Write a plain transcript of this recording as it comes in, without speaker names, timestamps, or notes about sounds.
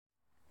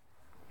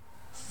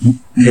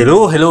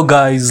Hello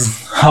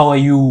guys. How are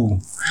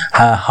you?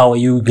 How are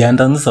you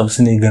Ugandans of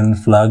Senegal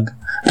flag?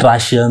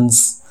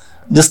 Russians?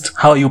 Just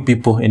how are you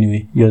people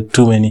anyway? You're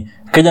too many.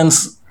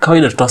 Kenyans,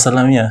 kawaida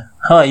tutawasalamia.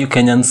 How are you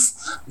Kenyans?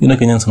 You know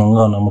Kenyans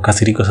wanaongea na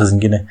makasiriko saa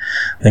zingine.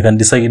 They can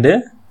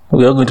decide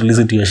we are going to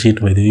listen to your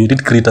shit by the way. You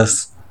did create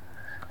us.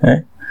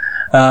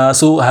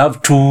 So I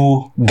have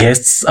two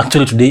guests.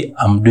 Actually today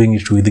I'm doing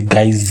it with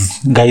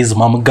guys.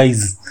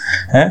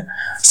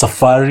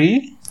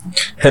 Safari.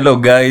 Hello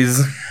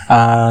guys.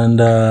 And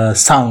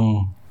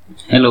Sang.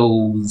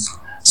 Hello.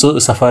 So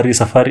Safari has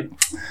a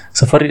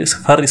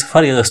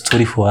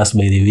story for us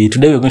by the way.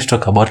 Today we're going to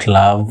talk about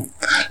love.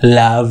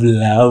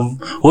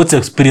 What's your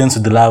experience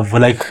with love?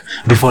 Like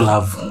before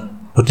love,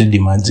 what did you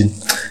imagine?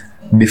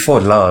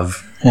 Before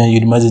love,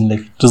 you'd imagine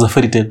like it was a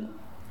fairy tale.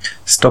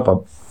 Stop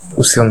up.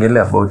 Usiongele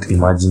about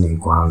imagining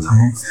kwanza.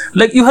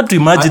 Like you had to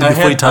imagine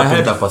before it happened. I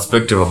had a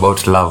perspective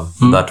about love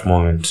that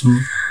moment.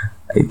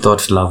 I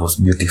thought love was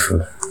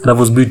beautiful. Love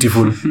was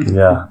beautiful.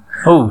 Yeah.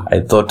 Oh.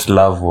 I thought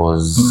love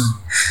was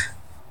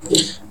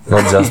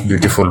not just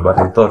beautiful, but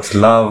I thought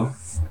love,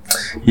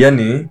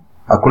 yani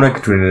hakuna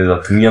kitu ninaweza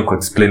tumia ku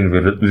explain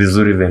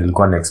vizuri vile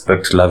nilikuwa na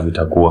expect love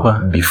itakuwa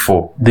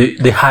before.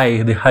 The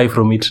high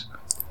from it.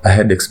 I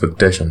had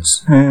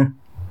expectations.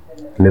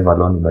 Leave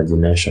alone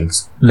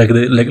imaginations. Like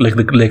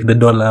the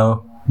dollar,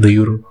 the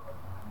euro.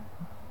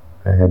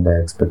 I had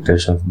the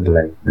expectations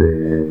like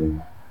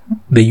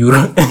the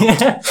euro.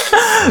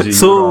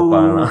 So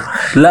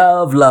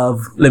love.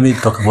 Let me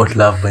talk about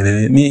love by the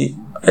way.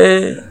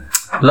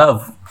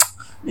 Love.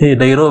 Hey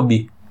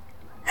Nairobi.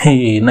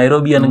 Hey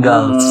Nairobian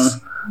girls.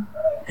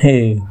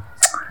 Hey.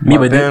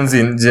 Mapenzi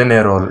in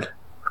general.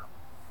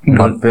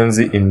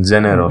 Mapenzi in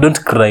general.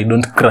 Don't cry.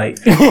 Don't cry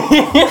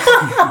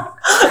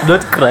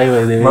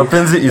by the way.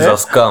 Mapenzi is a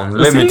scam.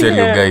 Let me tell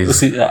you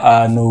guys.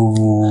 No.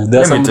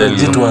 There are some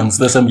legit ones.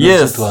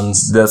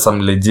 There are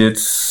some legit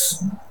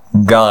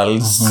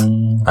girls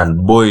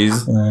and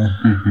boys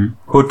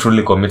who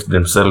truly commit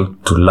themselves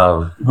to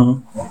love.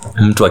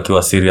 Mtu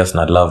akiwa serious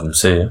na love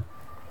msee.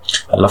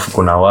 Alafu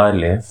kuna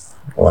wale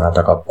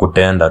wanataka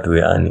kutenda tu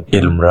yani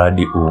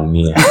ilmradi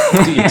uumie.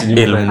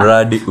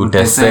 Ilmradi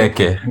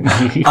uteseke.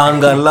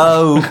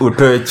 Angalau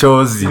utoe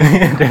chozi.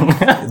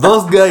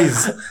 Those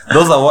guys,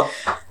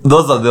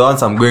 those are the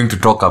ones I'm going to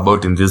talk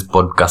about in this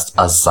podcast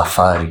as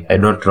Safari. I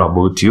don't know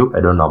about you.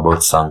 I don't know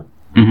about Sam.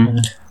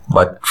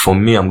 But for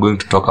me, I'm going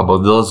to talk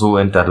about those who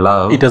enter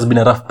love. It has been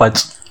a rough patch.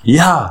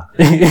 Yeah.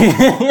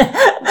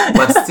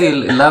 But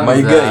still,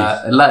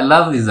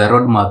 love is a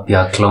roadmap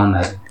ya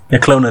clownery. Ya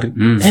clownery.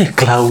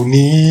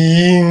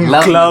 Clowning.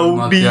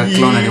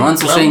 Clownery.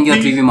 Once ushaingia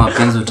tu hivi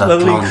mapenzi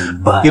utaclown.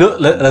 You know,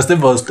 last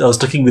time I was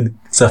talking with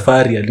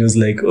Safari and he was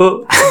like,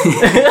 oh.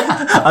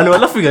 And we were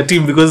laughing at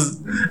him because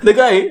the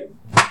guy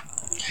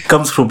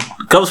comes from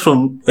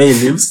where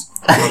he lives.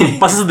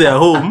 Passes their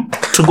home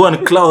to go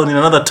and clown in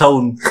another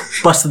town.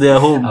 Past their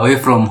home, away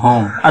from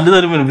home, and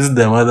doesn't even visit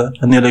their mother.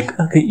 And you're like,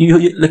 okay,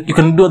 you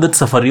can do that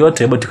safari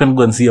yote, but you can't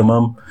go and see your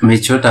mom.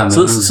 Mechota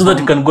so that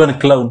you can go and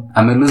clown.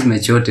 Lose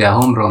mechote ya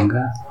home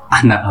ronga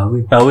ana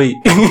away.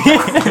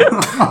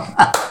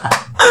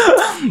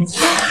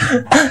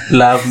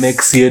 Love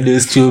makes you do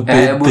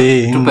stupid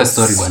things. Tupe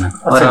story bwana.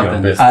 What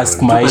happened?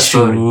 Ask my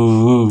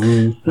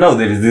shoe. Now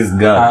there is this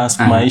girl. Ask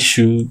my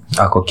shoe.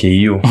 Ako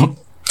KU.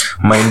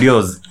 Mind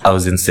yours, I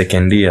was in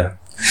second year.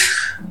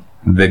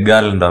 The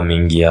girl ndo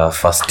ameingia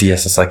first year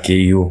sasa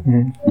KU.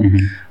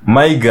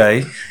 My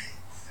guy,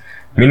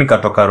 mimi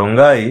nikatoka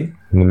Rongai,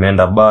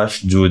 nimeenda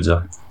Bash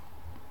Juja.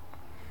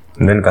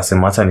 And then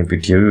nikasema acha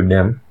nipitie huyu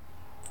dem.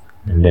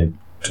 And then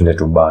tuende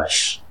to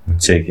Bash.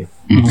 Mcheke.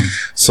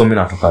 So mimi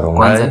natoka Rongai.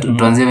 Kwanza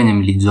tuanze venye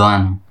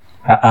mlijuana.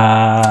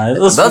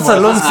 That's a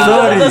long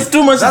story. That's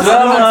too much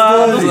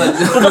drama.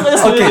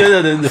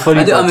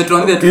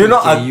 Okay. You know,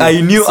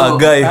 I knew a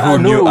guy who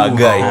knew a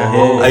guy.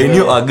 I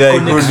knew a guy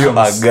who knew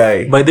a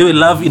guy. By the way,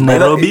 love in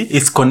Nairobi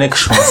is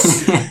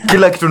connections.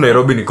 Kila kitu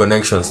Nairobi ni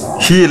connections.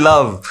 He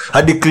love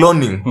hadi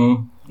cloning.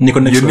 Ni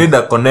connection. You need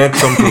a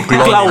connection to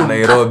clone in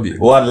Nairobi.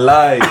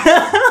 Wallahi.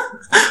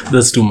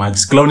 That's too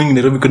much. Clowning in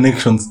Nairobi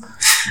connections.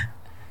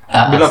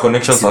 Bila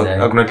connections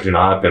hakuna kitu na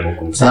happen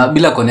huko.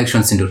 Bila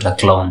connections ndio uta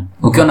clown.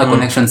 Ukiwa na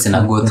connections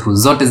ina go through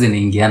zote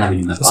zinaingiana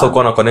vile unafanya. So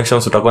kwa na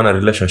connections utakuwa na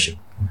relationship.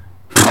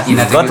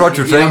 That's what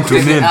you trying to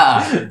mean.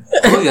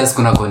 Obvious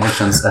kuna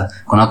connections.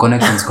 Kuna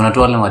connections, kuna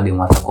tu wale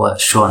mademu watakuwa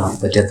sure na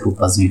kupatia through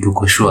pass vitu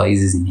uko sure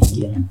hizi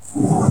zinaingiana.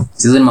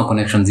 Hizo ni ma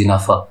connections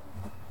inafaa.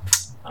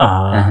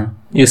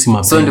 Yes,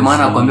 mapenzi. So ndio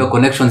maana nakwambia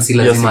connections si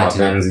lazima ati.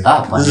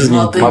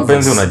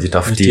 Mapenzi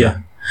unajitafutia.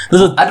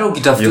 Hata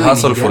ukitafutia you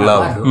hustle for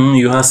love.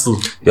 You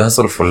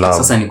hustle for love.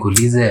 Sasa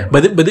nikuulize.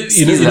 But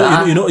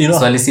you know.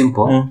 So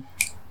simple.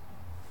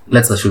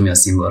 Let's assume you're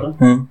single.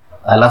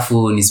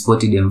 Alafu ni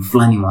spot dem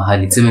fulani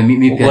mahali. Tuseme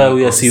mimi pia. Why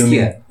we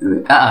assume?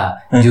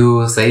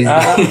 Juu saizi.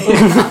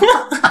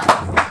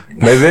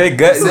 By the way,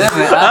 guys,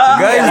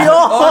 the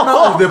honor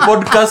of the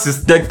podcast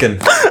is taken.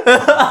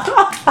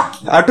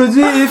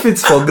 Atujui if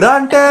it's for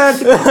granted,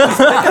 it's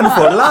taken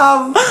for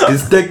love,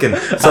 it's taken.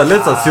 So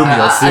let's assume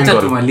you're Acha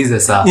single. tumalize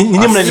saa. Nyinyi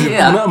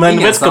Yeah,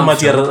 mnanivet ini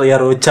kamati ya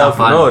roho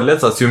chafu. Hapana. No,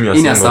 let's assume you're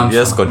Ini single. assumption.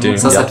 Yes, continue.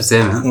 Sasa Yeah.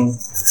 tuseme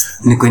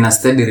niko in a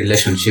steady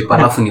relationship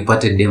alafu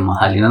nipate dem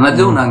mahali na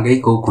najua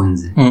unahangaika huko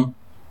nje.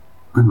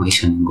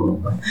 Maisha ni ngumu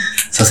bana.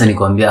 Sasa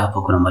nikwambia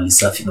hapa kuna mali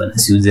safi bana,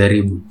 si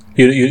ujaribu.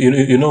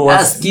 You know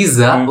what?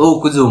 Sikiza wewe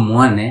ukuje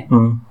umuone.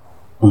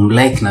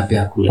 Umlike na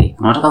pia kulike.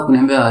 Unataka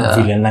kuniambia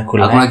Vile na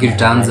kulike. hakuna kitu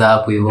taanza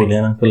hapo hivyo.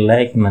 Vile na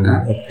kulike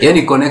na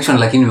Yaani connection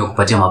lakini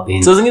nimekupatia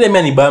mapenzi. so zingine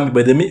mimi ni bambi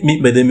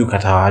by the me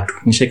ukata watu.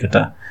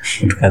 Nishakata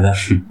mtu kadhaa.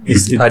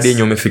 Hadi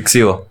yenye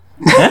umefixiwa.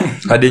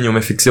 Hadi yenye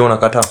umefixiwa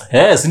unakataa.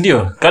 Yes,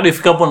 ndio. Kadi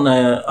ifika hapo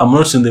na I'm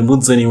not in the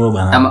mood anymore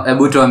bana. Ama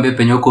hebu tuambie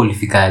penye huko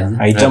ulifikaje?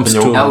 I jump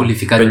to Au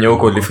ulifikaje? Penye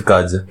huko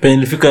ulifikaje? penye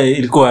ilifika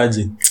ilikuwa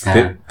aje?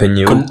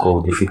 Penye huko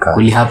ulifikaje?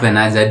 Ulihappen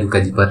aje hadi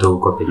ukajipata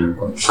huko penye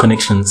huko?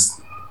 Connections.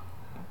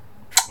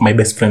 My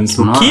best friends.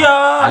 Unaona? Rukia,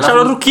 Alafu- shout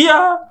out Rukia.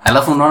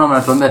 Alafu unaona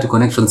mnatuambia ati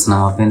connections na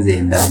mapenzi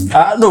yaendani.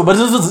 No, but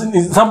this was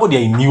somebody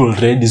I knew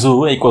already,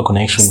 so equal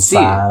connections. See.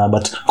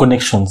 But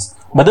connections.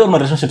 But all my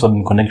relationships have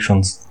been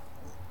connections.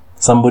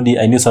 Somebody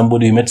I knew,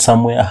 somebody we met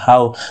somewhere,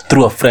 how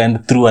through a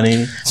friend, through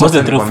an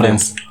mostly through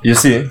friends. You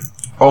see,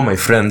 all my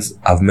friends,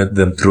 I've met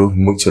them through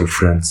mutual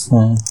friends.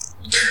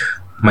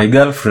 My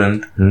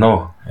girlfriend,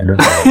 no, I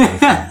don't have a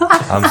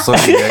girlfriend. I'm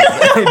sorry, guys.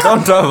 I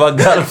don't have a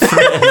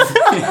girlfriend.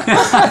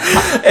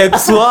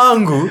 Ex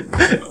wangu,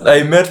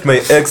 I met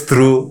my ex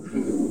through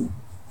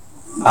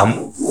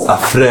a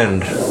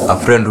friend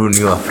who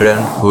knew a friend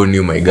who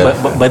knew my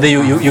girlfriend. But then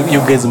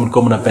you guys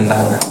mlikuwa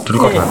mnapendana.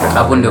 Tulikuwa tunapendana.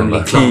 Hapo ndio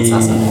mliklan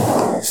sasa.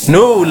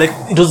 No, like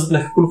it was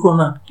like ulikuwa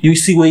na you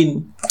see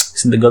Wayne,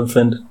 see the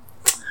girlfriend.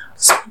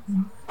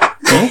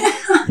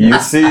 You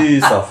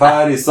see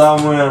safari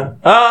somewhere.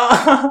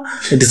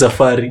 It is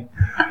Safari.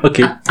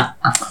 Okay.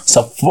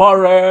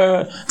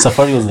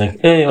 Safari was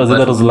like,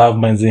 that was love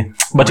manzi.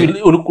 But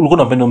ulikuwa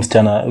unapenda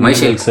msichana.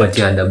 Maisha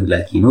ilikupatia adabu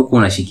lakini huko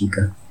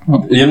unashikika.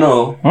 You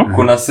know,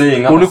 kuna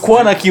saying.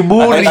 Ulikuwa na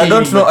kiburi. I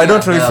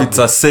don't know if it's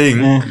a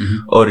saying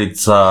or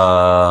it's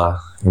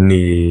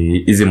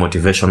ni easy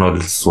motivational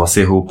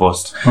wase who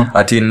post.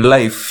 At in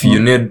life you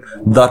need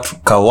that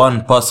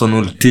one person who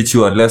will teach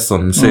you a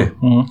lesson, say.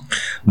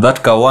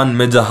 That one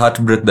major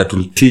heartbreak that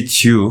will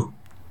teach you.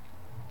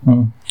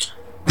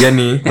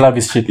 Yani Love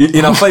is shit.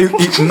 inafaa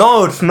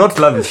not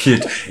love is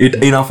shit.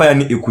 Inafaa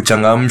yani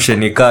ikuchangamshe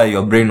nikaa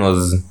your brain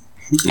was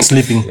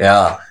Sleeping.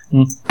 yeah.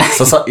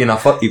 Sasa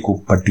inafaa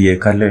ikupatie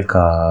kale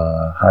ka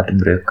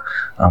heartbreak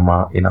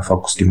ama inafaa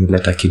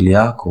kustimulate akili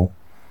yako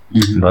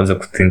ndo anze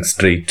kuthink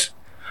straight.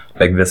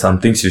 Like there's some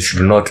things you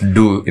should not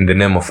do in the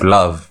name of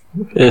love.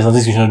 Some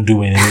things you should not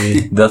do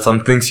anyway. There's some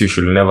things you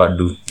should never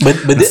do.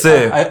 But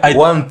Say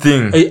one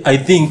thing. I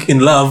think in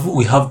love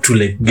we have to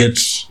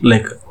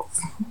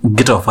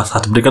get our first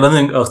heartbreak. I don't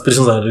think our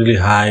expectations are really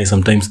high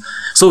sometimes.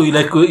 So you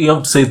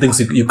have to say things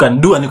you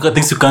can do and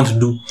things you can't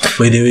do.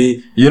 By the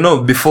way, You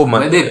know before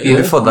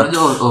that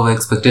Over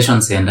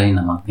expectations yaendani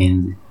na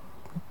mapenzi.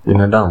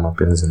 inaenda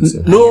mapenzi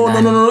msee.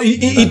 no.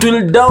 It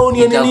will down.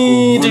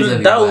 It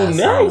will down.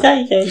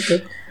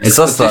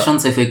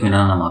 Expectations ifai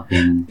kuendana na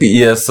mapenzi.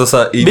 Yes,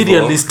 sasa Be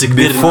realistic.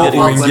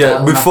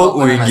 before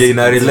uingie in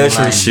a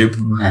relationship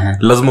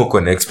lazima uko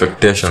na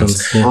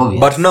expectations. Obvious.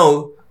 But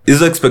now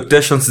hizo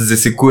expectations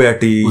zisikue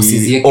ati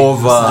Usizieke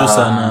over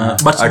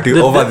ati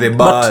over the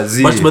bar.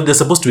 But they're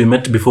supposed to be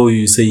met before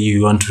you say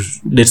you want to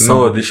date No,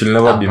 someone. they should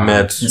never be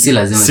met. Si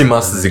lazima Si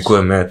must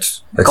zikuwe met.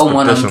 Kama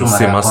umeona mtu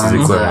Expectations mara si ya must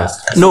zikuwe kwanza.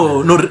 met.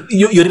 No,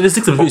 you're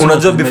realistic.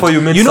 Unajua before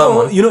you meet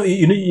someone.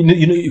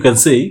 You can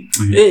say,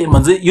 hey,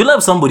 manze, you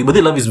love somebody, but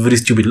their love is very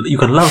stupid. You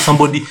can love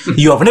somebody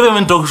you have never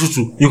even talked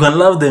to. You can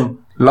love them.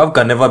 Love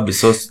can never be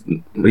so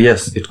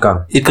yes, it can.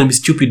 It can be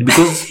stupid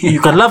because you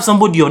can love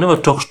somebody you have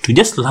never talked to.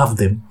 Just love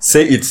them.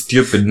 Say it's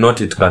stupid, not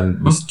it can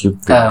be stupid.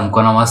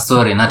 Mkona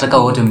mastori nataka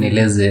wote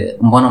mnieleze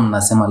mbona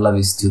mnasema love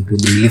is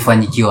stupid,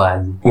 mlifanyikiwa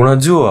aje?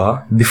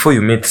 Unajua before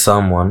you meet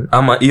someone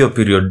ama hiyo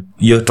period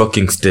your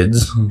talking stage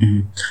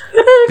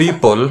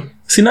people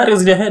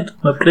Scenarios in your head,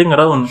 like playing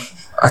around.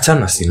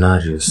 achana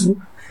scenarios.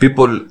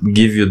 People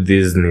give you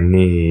this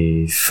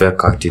nini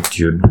fake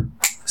attitude,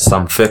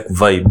 some fake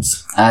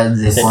vibes,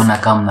 Aje kuona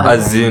kama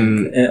as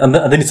in And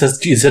then it's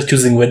just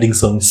choosing wedding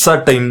songs.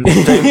 certain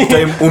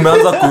time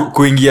umeanza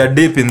kuingia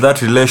deep in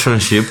that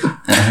relationship.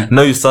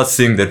 Now you start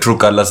seeing the true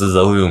colors za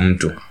huyu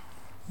mtu.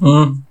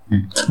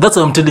 That's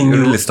what I'm telling you.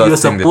 really start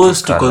You're seeing the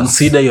supposed to true colours.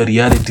 consider your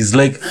realities.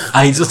 Like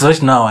I just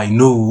right now I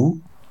know.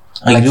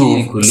 Lakini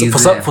nikuulize.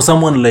 For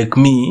someone like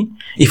me,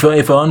 if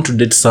I want to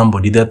date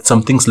somebody, there are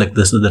some things like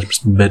this that's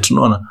better.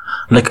 No.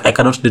 Like I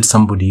cannot date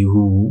somebody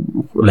who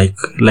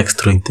likes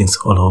throwing things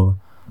all over.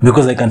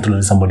 Because I can't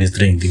tolerate somebody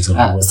throwing things all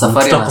over.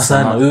 Safari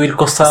Tutakosana, we will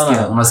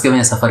kosana. Unasikia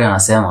venye Safari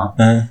anasema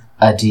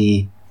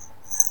ati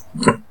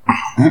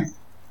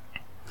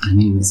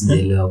mimi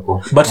nimesielewa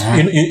hapo. But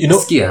you know,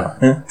 Sikia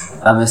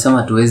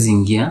amesema tuwezi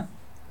ingia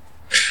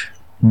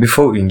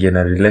Before uingie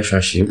na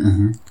relationship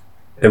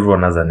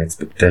everyone has an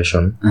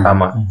expectation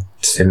ama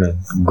tuseme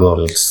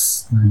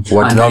goals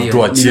what you have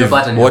to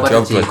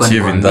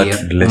achieve in that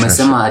relationship.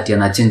 Umesema ati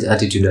ana change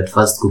attitude at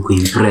first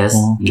kukuimpress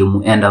ndio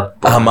mu end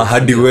up ama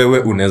hadi wewe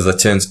unaweza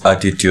change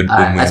attitude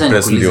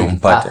kuimpress ndio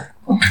mpate.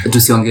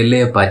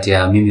 Tusiongelee part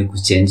ya mimi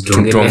kuchange,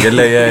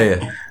 tuongelee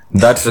yeye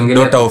that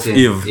daughter of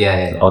Eve.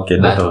 Yeah. Okay,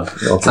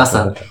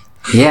 sasa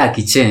yeye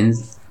akichange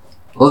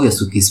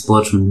obviously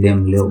ukispot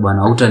mdem leo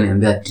bwana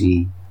utaniambia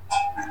ati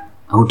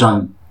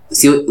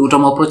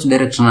utamapproach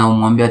direct na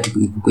umwambia ati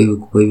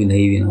kuko hivi na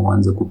hivi na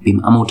uanze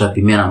kupima ama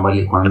utapimia na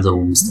mbali kwanza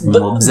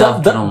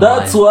observe.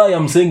 That's why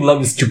I'm saying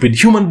love is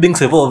stupid. Human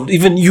beings evolved.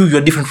 Even you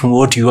are different from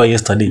what you were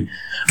yesterday.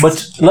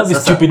 But love is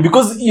stupid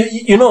because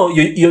you know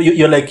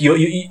you're like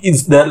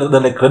it's they're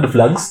like red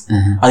flags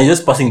and you're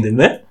just passing them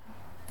there.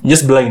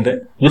 Just blind,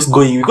 just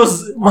going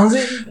because manze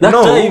that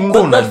no, time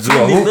huko unajua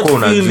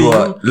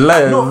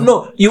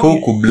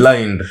huko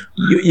blind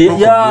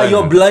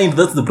you're blind.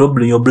 That's the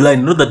problem. You're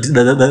blind, not that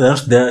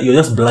you're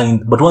just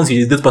blind, but once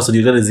you this person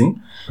you're realizing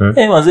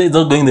hey manze it's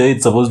not going the way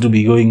it's supposed to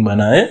be going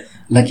bana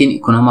lakini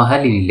kuna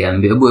mahali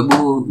niliambia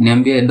hebu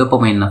niambie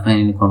dopamine inafanya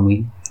nini kwa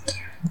mwili.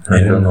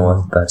 I don't know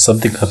what that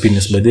something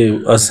happiness by the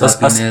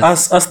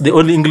as the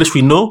only English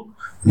we know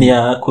ni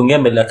ya kuongea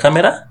mbele ya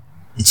kamera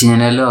chenye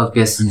naelewa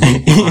pia sijui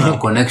kuna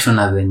connection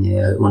na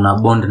venye una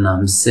bond na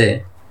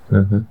msee.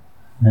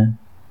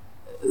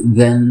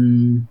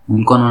 Then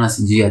nilikuwa naona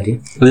sijui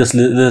ati let's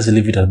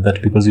leave it at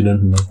that because you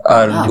don't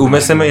know.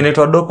 Umesema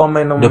inaitwa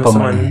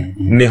dopamine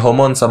ni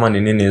hormones ama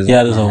ni nini hizo?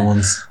 Yeah, those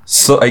hormones.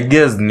 So I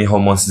guess ni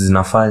hormones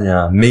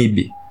zinafanya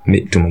maybe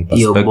to my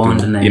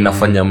perspective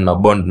inafanya mna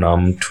bond na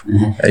mtu.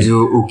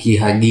 Juu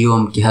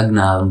mkihag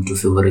na mtu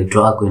favorite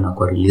wako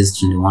inakuwa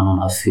released ni one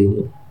on a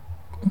feel.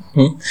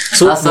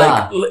 So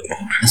sasa,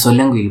 swali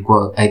langu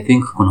ilikuwa I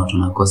think kuna watu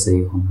nakosa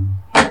hiyo.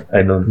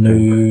 I don't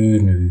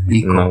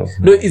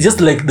no it's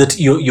just like that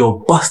you're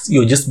past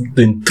you're just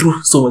been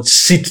through so much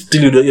shit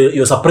till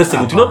you're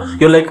suppressing it, you know,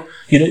 you're like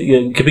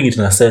you're keeping it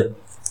in a cell.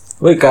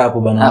 Wake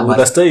up bana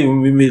ukastai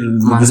mimi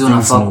manzi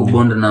unafaa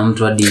kubond na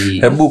mtu hadi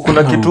hebu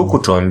kuna kitu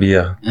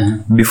kutuambia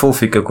before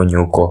ufike kwenye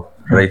huko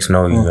right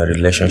now in your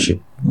relationship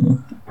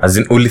as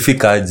in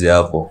ulifika aje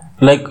hapo.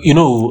 Like you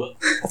know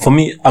for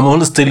me I'm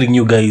always telling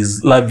you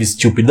guys love is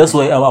stupid. That's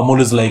why I'm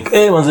always like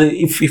hey man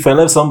if I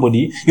love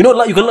somebody, you know,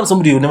 like you can love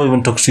somebody you never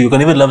even talk to, you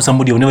can even love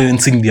somebody you never even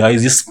sing their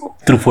eyes just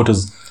through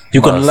photos.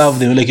 You can love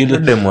them like you're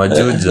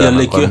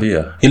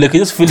like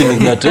just feeling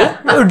like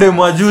that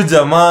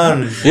Demwajuja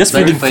man just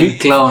feeling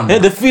clown.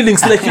 The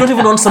feelings like you don't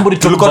even want somebody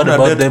to talk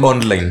about them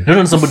online. You don't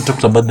want somebody to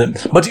talk about them,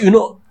 but you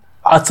know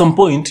at some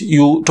point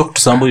you talk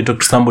to somebody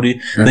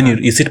then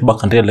you sit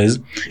back and realize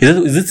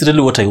is this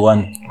really what I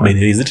want? By the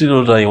way, is it really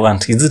what I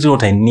want? Is it really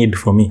what I need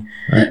for me?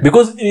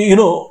 Because you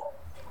know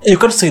you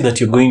can't say that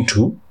you're going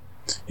to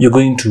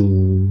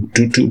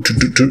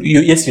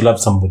yes you love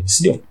somebody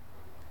still,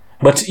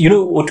 but you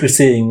know what we're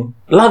saying,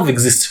 love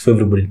exists for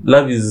everybody.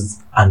 Love is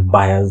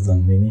unbiased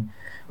and many,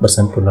 but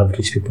some people love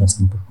rich people and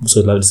some people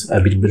so love is a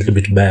little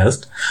bit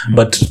biased.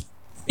 But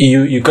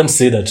you can't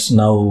say that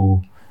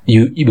now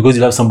you because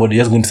you love somebody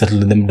you're just going to settle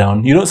them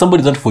down. You know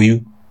somebody's not for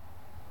you.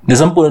 There's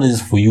somebody that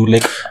is for you.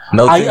 Like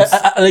now like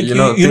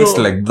things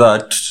like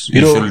that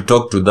you should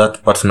talk to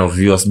that partner of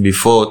yours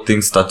before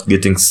things start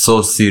getting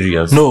so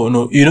serious.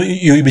 No you know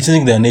you'll be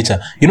changing their nature.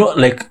 You know,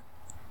 like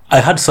I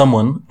had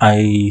someone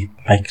I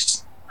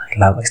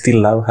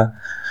still love her,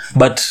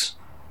 but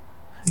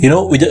you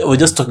know we're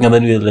just talking and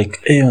then we're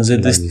like hey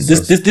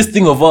this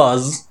thing of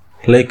ours,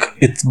 like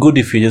it's good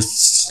if you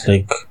just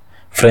like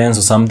friends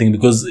or something,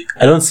 because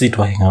I don't see it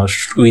working out.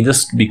 We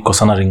just be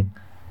cornering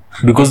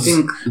because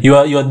you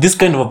are this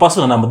kind of a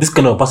person and I'm this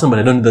kind of a person, but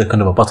I don't need that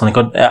kind of a person. I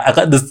can't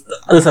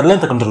there's a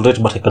length I can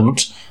tolerate, but I can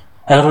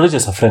tolerate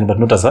as a friend, but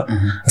not as a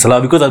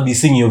love, because I'll be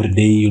seeing you every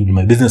day. You'll be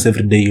my business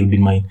every day. You'll be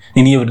mine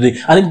every day.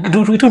 And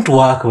we don't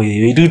work.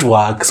 We do it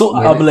work. So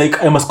I'm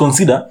like I must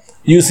consider.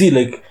 You see,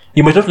 like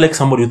you might not like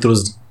somebody who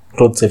throws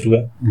clothes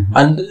everywhere,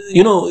 and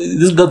you know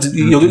this girl.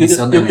 You're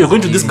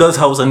going to this girl's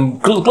house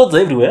and clothes are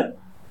everywhere.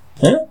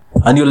 Yeah?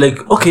 And you're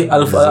like, okay,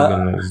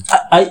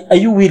 are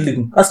you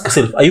willing? Ask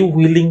yourself, are you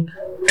willing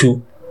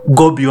to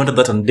go beyond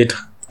that and date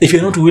her? If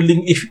you're not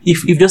willing,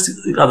 if just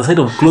at the side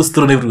of clothes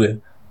thrown everywhere,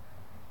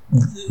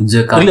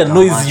 really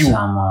annoys you,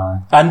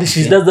 and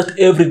she does that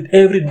every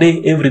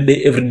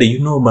day. You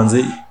know,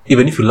 manze,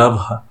 even if you love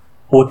her,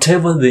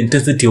 whatever the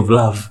intensity of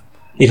love,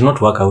 it will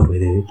not work out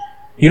with it.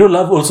 You know,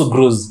 love also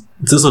grows.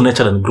 It's also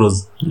natural and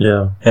grows.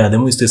 Yeah. The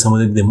more you stay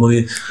somebody, the more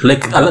you,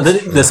 like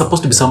there's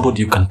supposed to be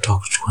somebody you can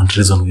talk to and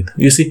reason with.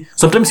 You see,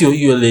 sometimes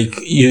you're like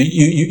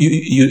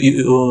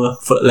you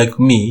like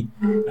me.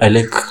 I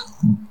like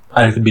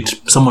a bit.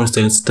 Someone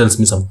tells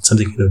me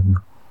something I don't know.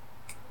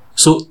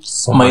 So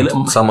someone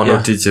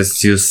who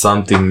teaches you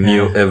something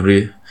new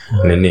every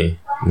minute.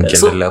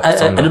 So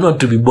I don't want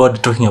to be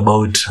bored talking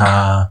about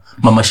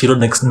Mama Shiro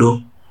next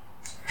door.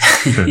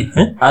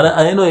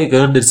 I know I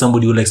cannot date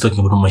somebody who likes talking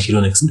about Mama Shiro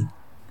next door.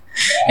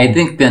 I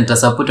think pia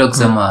nitasupport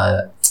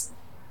kusema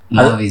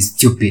love is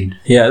stupid.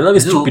 Love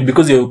is stupid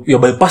because you're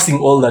bypassing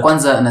all that.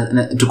 Kwanza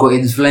tuko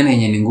age fulani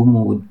yenye ni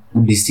ngumu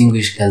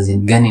distinguish kazi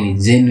gani ni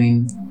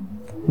genuine.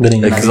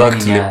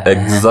 Exactly.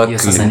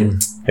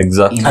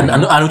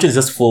 And which is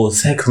just for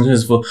sex, which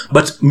is for.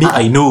 But me,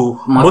 I know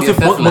most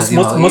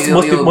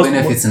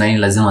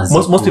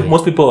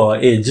people our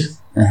age,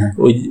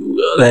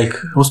 like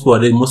most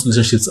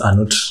relationships are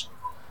not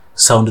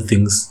sound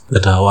things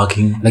that are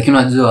working. Lakini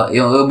unajua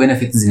hiyo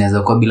benefits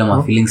zinaweza kuwa bila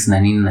ma feelings na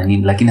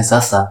nini, lakini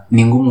sasa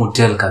ni ngumu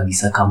tell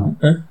kabisa kama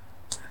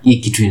hii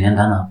kitu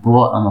inaendana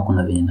poa ama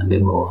kuna venye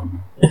nabeba wao.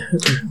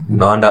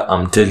 No wonder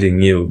I'm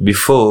telling you,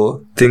 before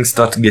things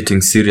start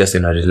getting serious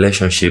in a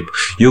relationship,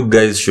 you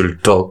guys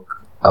should talk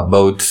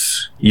about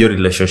your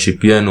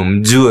relationship yenu,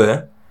 mjue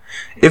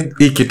if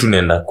hii kitu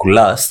inaenda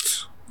kulast,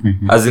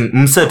 as in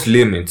mset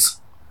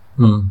limits.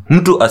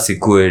 Mtu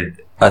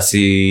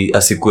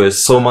asikue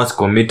so much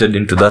committed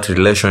into that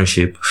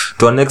relationship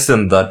to an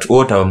extent that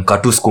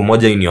mkatu siku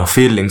moja in your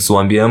feelings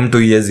uambie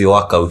mtu yezi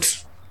work out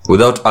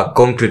without a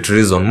concrete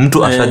reason.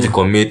 Mtu ashaji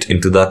commit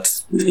into that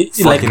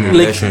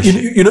relationship.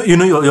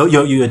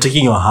 You're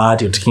taking your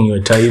heart, you're taking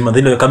your time, and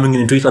then you're coming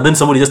into it, and then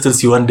somebody just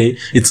tells you one day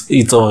it's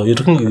you're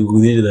talking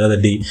with it the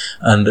other day,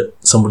 and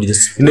somebody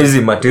just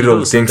these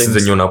material things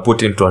zenye una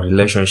put into a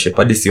relationship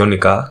hadi sioni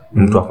ka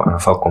mtu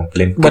anafaa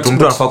complain. But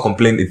mtu anafaa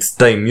complain, it's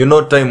time.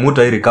 Time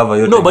muta recover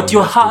your time. No, but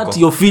your heart,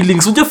 your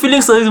feelings, your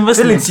feelings are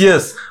investments.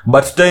 Yes,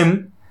 but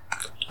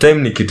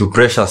time ni kitu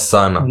precious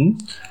sana.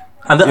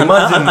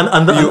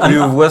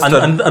 You've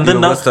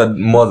wasted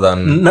more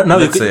than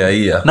let's say a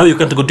year. Now you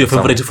can't go to your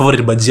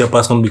favorite bajia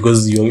person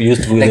because you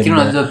used to. Lakini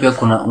unajua pia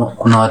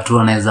kuna watu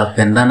wanaweza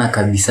pendana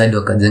kabisa ndio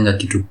wakajenga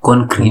kitu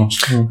concrete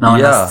na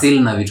wana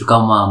still na vitu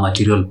kama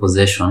material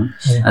possession.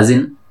 As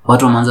in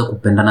watu wameanza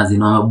kupendana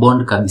zina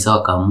bond kabisa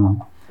wakaamua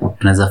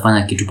tunaweza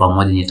fanya kitu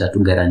pamoja yenye tatu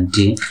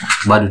guarantee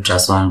bado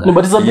tutasonga. No,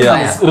 but it's a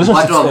business.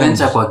 Watu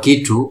waventure kwa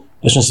kitu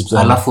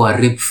alafu wa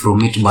rip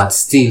from it, but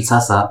still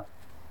sasa.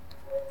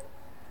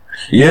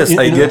 Yes,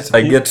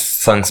 I get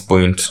Sang's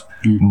point.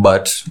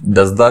 But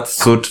does that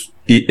suit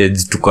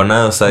age tuko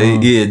nayo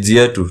sahi, age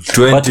yetu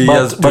 20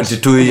 years,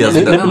 22 years?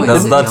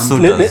 Does that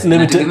suit us?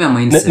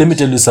 Let me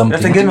tell you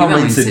something.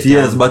 Mindset,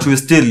 yes, but we're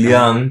still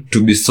young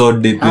to be so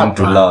deep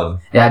into love.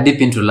 Yeah,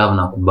 deep into love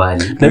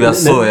nakubali. We are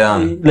so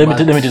young. Let me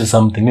tell you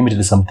something.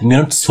 We're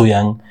not so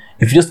young.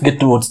 If you just get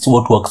to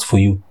what works for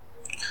you.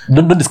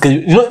 Don't discuss.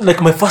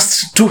 Like my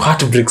first 2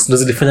 heartbreaks ndo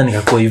zilifanya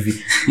nikakuwa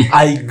hivi.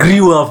 I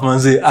grew up,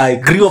 manze. I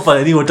grew up and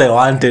I knew what I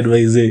wanted,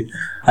 manze.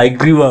 I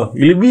grew up.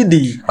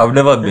 Ilibidi. I've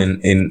never been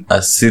in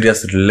a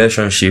serious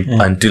relationship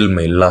until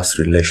my last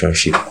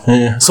relationship.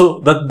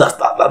 So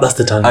that's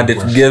the turning point. And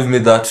it gave me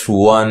that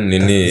one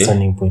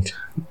turning point.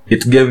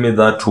 It gave me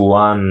that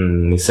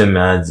one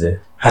niseme aje.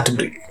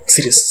 Heartbreak.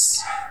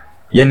 Serious.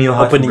 Yani hiyo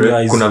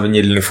heartbreak kuna venye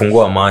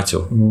ilinifungua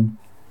macho.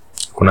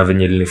 Kuna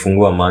venye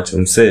ilinifungua macho.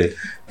 Mse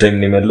time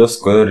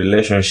nimelost kwa hiyo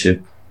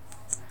relationship,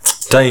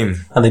 time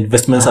and the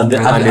investments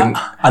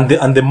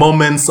and the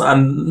moments,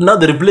 and now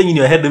they're playing in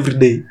your head every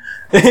day.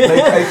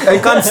 Like I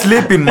can't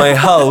sleep in my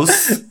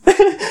house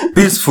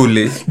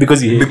peacefully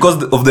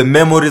because of the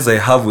memories I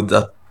have with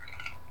that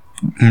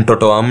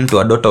mtoto wa mtu,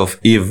 a daughter of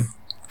Eve.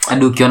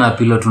 Hadi ukiona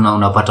pillow tu na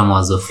unapata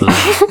mawazo fulani.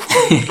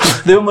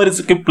 The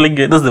memories keep playing.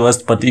 That's the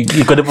worst part.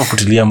 You can never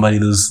futilia mbali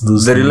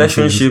those the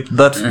relationship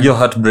that your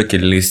heartbreak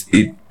at least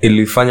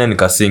ilifanya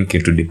nikasink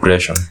into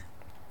depression.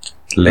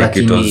 Like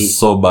it was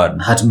so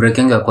bad. Heartbreak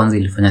yangu ya kwanza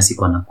ilifanya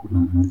siku anakula.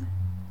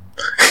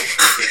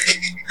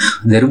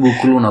 Jaribu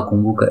kula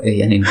unakumbuka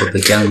yani niko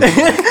peke yangu.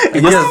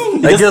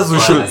 I guess we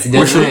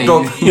should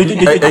talk.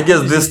 I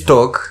guess this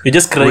talk you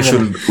just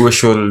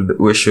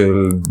we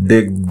should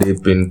dig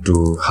deep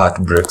into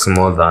heartbreaks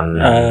more than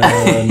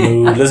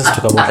no, let's just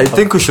talk about I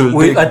think we should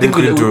we'll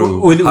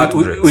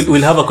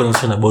have a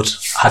conversation about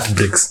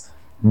heartbreaks.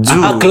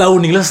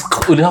 Clowning.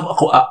 We'll have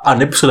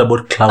an episode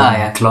about clowning.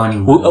 Yeah,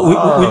 clowning.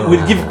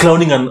 We'll give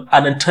clowning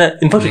an entire.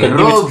 In fact, we can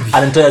give it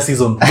an entire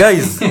season,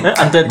 guys.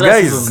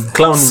 Season,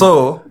 clowning.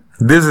 So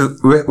this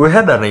is we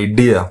had an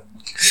idea.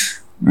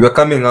 We are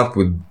coming up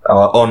with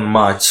our own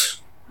merch.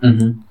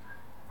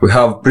 We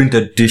have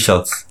printed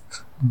T-shirts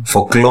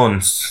for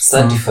clowns,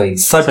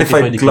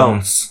 certified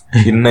clowns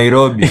in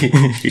Nairobi.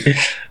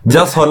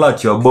 Just holler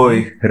at your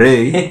boy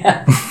Ray.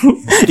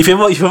 If you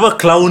ever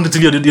clowned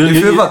till you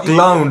ever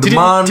clowned,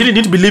 man, till you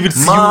didn't believe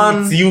it's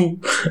you.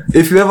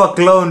 If you ever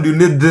clowned, you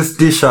need this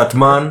T-shirt,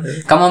 man.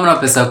 Kama mna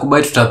pesa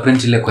kubai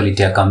tutaprint ile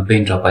quality ya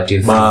campaign tuwapatie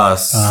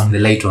bas the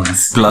light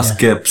ones plus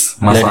caps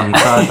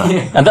masankata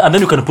and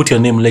then you can put your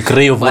name like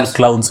Ray of all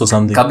clowns or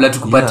something. Kabla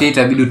tukupatie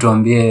itabidi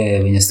tuambie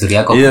venye story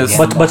yako. Yes,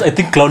 but I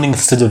think clowning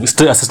is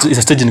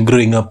a stage in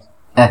growing up.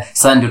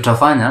 Sasa ndio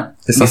tutafanya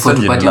before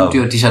tupatie mtu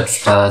hiyo t-shirt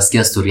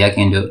tutasikia story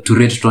yake ndio to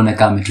rate tuone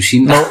kama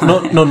ametushinda.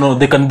 No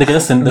they can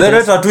just send the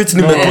rate at which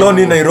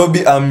nimeclone in Nairobi.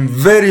 I'm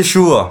very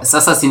sure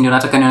sasa si ndio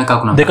nataka nione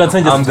kama kuna they can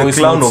send just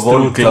voice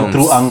notes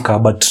through Anchor,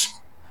 but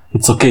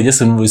it's okay,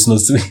 just in voice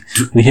notes.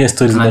 We hear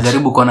stories about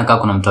Tunajaribu kuona kama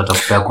kuna mtu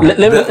atakupea kuna.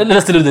 let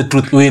us tell you the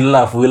truth. We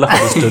laugh at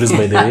the stories,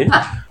 by the way.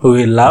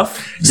 We laugh.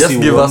 Just see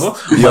give us uongo,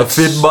 your but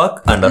feedback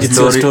and a it's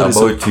your story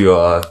story, about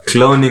your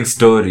clowning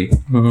story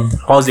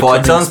how's the for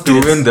a clothing chance to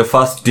experience? win the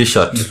first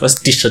t-shirt.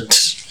 First t-shirt.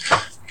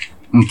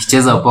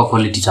 Mkicheza poa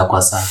quality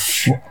itakuwa sawa.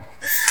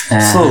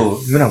 So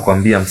mimi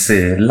nakwambia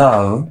msee,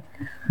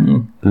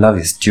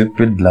 love is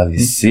stupid, love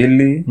is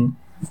silly,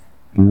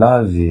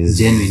 love is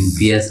genuine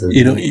pia so.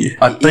 You know,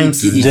 at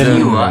times it's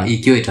genuine.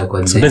 Ikiwa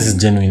itakuwa this genuine. is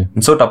genuine.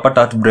 So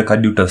utapata heartbreak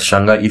hadi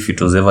utashangaa if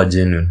it was ever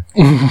genuine.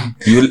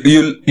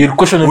 You'll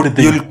question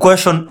everything. You'll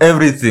question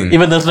everything.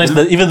 Even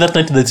that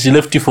night that she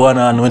left you for 1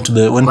 hour and went to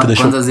the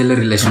shop. Kwanza zile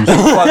relationship.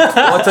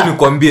 Wacha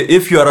nikwambie,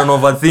 if you are an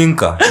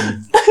overthinker,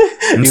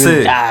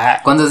 msee,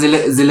 Kwanza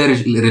zile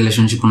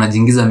relationship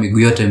unajiingiza miguu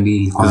yote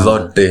mbili kwanza.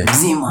 zote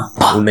Mzima.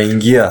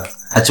 unaingia.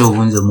 Acha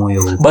uvunje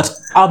moyo huko. But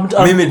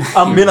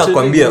Mimi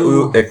nakwambia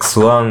huyu ex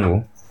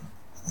wangu,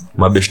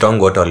 mabeshte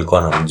wangu wote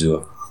walikuwa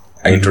wanamjua.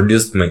 I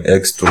introduced my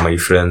ex to my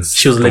friends.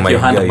 she was to like my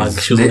your handbag. guys.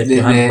 She was like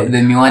your handbag.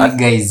 The Miwani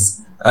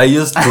guys. I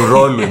used to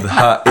roll with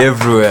her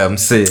everywhere, I'm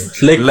saying.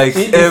 Like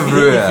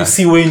everywhere. If you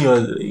see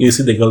Wayne, you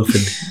see the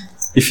girlfriend.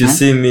 If you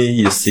see me,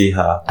 you see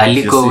her. If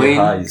you Aliko see Wayne.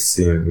 her, you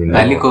see me. No.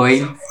 Aliko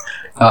Wayne.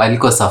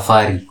 Aliko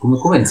Safari.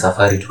 Kumbe ni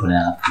Safari tu na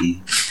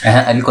hapi.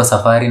 Aliko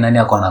Safari nani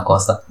ako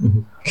nakosa?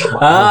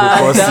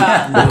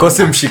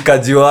 Kosi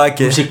mshikaji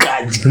wake.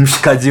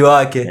 Mshikaji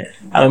wake.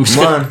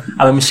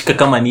 Amemshika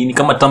kama nini?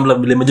 Kama tumbler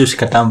vile moja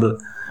ushika tumbler.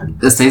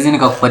 Sasa hizi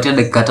nikakupatia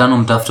dakika 5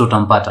 mtafute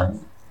utampata.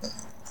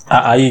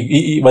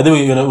 By the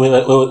way,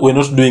 we're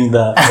not doing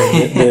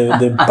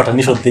the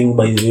patanisho thing,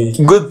 by the way.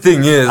 Good thing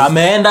is,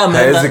 Ameenda,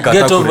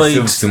 get over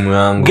it. Simu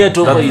yangu. Get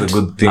over That's it. the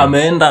good thing.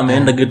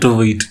 Ameenda, get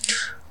over it.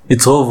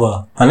 It's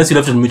over. Unless you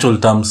left in mutual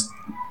terms.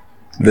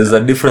 There's a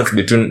difference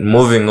between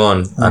moving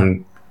on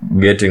and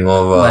getting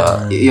over.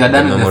 But you are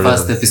done with the memories.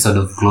 first episode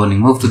of cloning.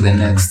 Move to the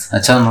next.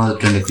 Achana na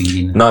twende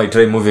kwingine. Now I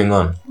try moving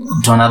on.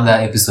 To another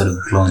episode of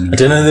cloning.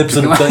 At another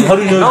episode of time. How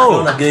do you know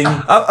clone again?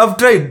 I've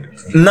tried.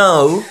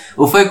 Now,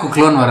 Ufai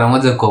kuclone mara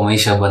moja kwa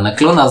maisha bana.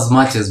 Clone as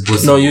much as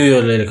possible. No,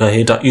 you're like a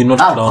hater. You're not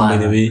clown, by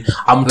the way.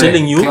 I'm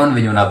telling you. Clone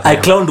venye unapenda. I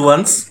clowned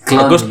once.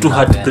 Clown I got venye 2 unapenda.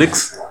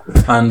 heartbreaks.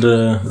 And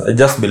I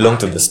just belong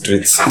to the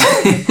streets.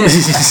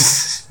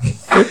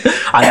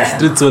 and the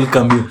streets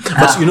welcome you.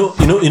 But you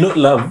know,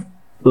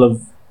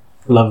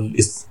 love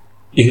is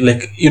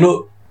like,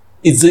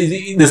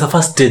 there's a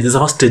first stage.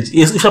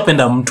 Yes,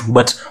 ushapenda mtu,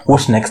 but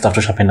what's next after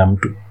ushapenda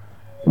mtu?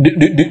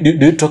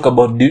 Do you talk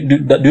about? Do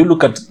you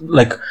look at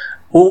like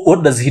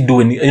what does he do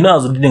when I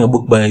was reading a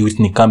book by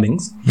Whitney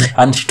Cummings,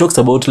 and she talks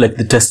about like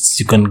the tests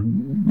you can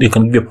give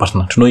your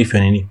partner to know if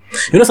you're any.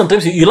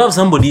 Sometimes you love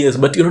somebody, yes,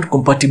 but you're not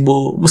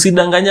compatible.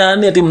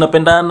 Msidanganyane ati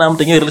mnapendana,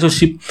 mtengeneze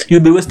relationship.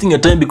 You'll be wasting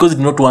your time because it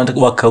did not want to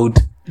work out.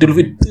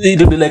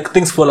 It'll be like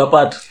things fall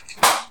apart.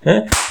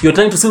 You're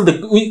trying to seal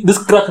this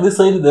crack this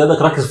side, the other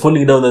crack is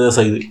falling down the other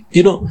side.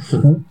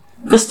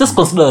 Just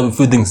consider a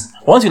few things.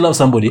 Once you love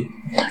somebody,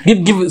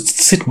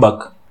 sit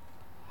back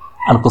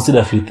and consider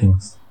a few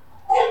things.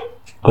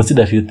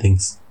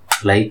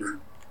 Like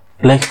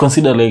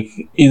Consider like,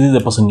 is this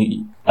the person?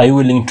 Are you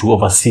willing to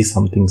oversee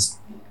some things?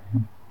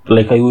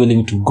 Like, are you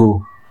willing to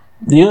go?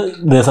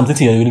 There are some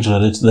things you're willing to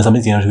tolerate. There's some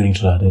things you're not willing to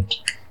tolerate.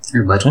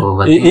 but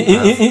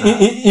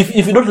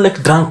If you don't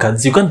like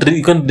drunkards, you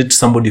can't date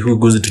somebody who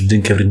goes to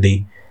drink every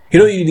day.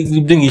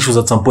 You bring issues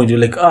at some point. You're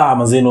like,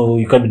 Mazeno,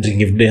 you can't be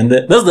drinking every day, and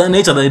that's the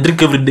nature that they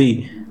drink every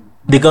day.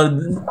 They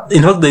can't.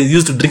 In fact, they're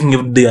used to drinking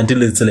every day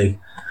until it's like,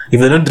 if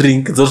they don't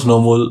drink, it's not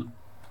normal.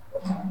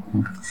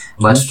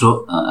 but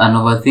to an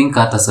overthink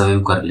hata survive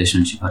kwa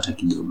relationship hata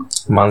kidogo.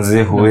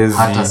 Manze,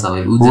 Hata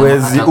survive.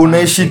 huwezi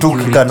unaishi tu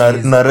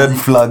na red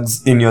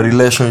flags in your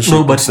relationship.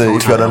 No, but say,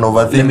 if you're an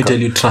overthinker. Let me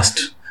tell you, trust.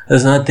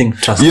 There's nothing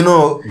trust.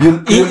 You'll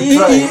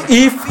try.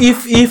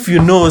 If you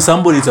know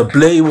somebody is a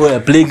playboy, a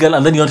playgirl,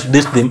 and then you want to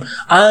date them,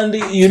 and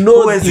you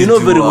know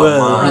very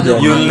well,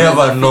 Man. You'll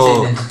never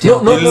know.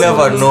 You'll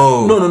never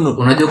know. No.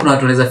 Unajua kuna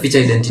watu wanaweza ficha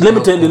identity. Let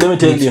me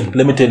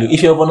tell you.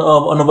 If you have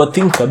an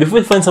overthinker, before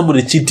you find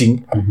somebody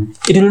cheating,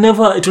 it will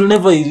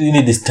never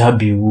really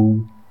disturb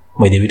you.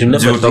 My dear, it will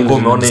never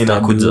really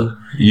disturb you.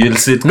 You'll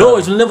sit. No,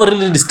 it will never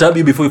really disturb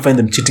you before you find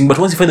them cheating. But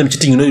once you find them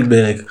cheating, you'll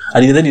be like,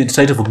 and then you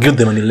try to forgive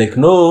them, and you're like,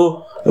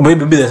 no,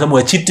 maybe there's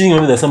somewhere cheating,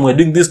 maybe there's somewhere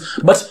doing this.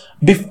 But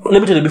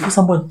let me tell you, before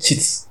someone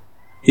cheats,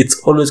 it's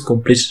always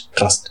complete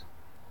trust,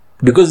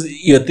 because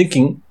you're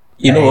thinking,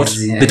 you know what?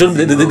 They told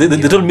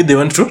me they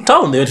went to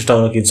town.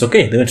 Okay, it's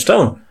okay. They went to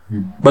town.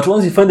 But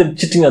once you find them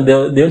cheating and they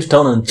went to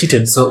town and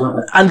cheated,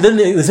 So and then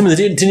the same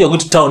thing, you're going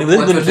to town. If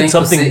they're going to do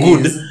something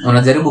good,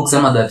 unajaribu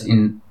kusema that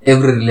in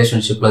every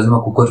relationship lazima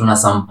kukuwe tuna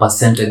some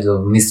percentage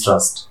of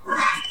mistrust.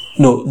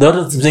 no, the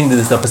other thing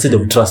is a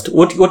percentage of trust.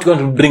 What you want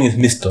to bring is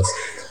mistrust.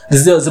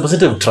 This is a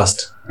percentage of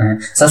trust.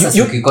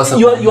 Sasa ukikosa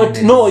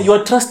you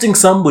are trusting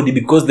somebody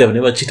because they have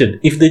never cheated.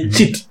 If they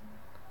cheat,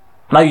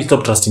 now you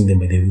stop trusting them.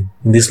 By the way,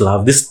 in this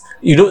love, yes,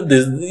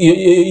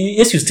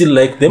 you still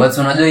like them. But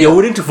unajua you're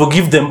willing to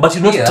forgive them, but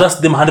you don't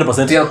trust them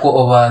 100%. pia ku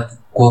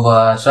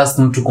Kwa trust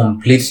mtu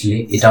completely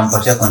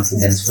itampatia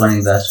confidence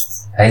fulani that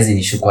haizi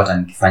nishuku hata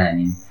nikifanya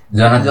nini.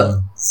 Ndio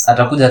anajua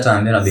atakuja hata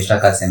anambia na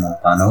bishtaka asema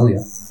hapana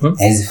huyo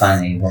haizi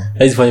fanya hivyo.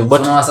 Haizi fanya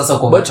but so, sasa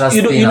kwa trust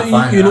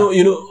you know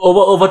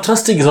over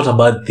trusting is not a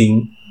bad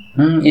thing.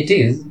 It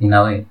is in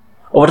a way.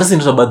 Over trusting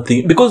is not a bad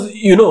thing because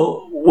you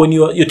know when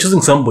you're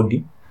choosing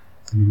somebody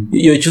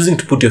you're choosing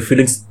to put your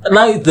feelings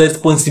now it's the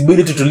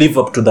responsibility to live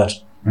up to that.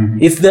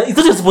 It's not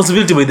a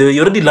responsibility by the way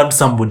you already loved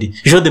somebody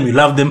you show them you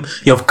love them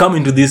you have come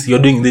into this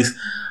you're doing this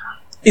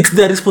it's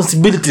their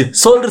responsibility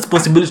sole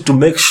responsibility to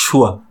make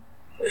sure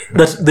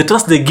that the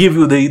trust they give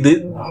you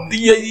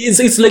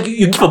it's like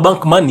you give a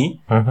bank money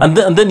and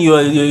then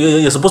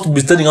you're supposed to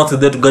be standing out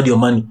there to guard your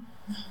money.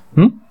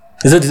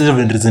 Is that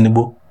even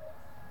reasonable?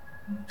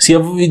 See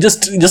you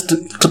just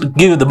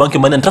give the bank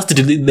your money and trust it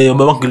the bank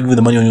will give you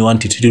the money when you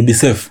want it will be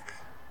safe.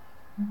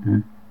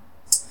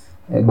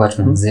 But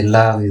the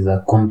love is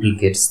a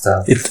complicated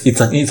stuff.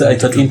 It's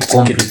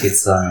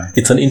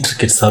an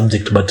intricate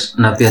subject but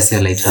na pia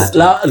sio like that.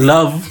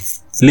 Love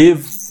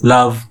live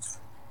love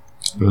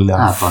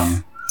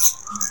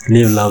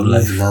live love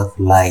life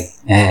lie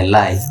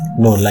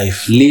no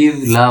life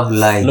live love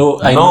lie no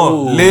I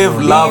know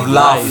live love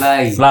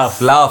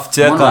laugh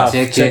cheka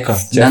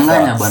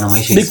danganya bwana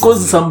maisha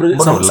because some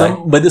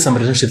by the some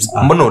relationships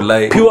mbona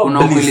lie kuna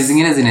ukweli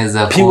zingine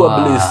zinaweza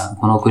kuwa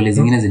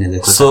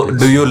so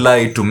do you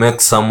lie to make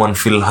someone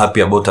feel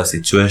happy about a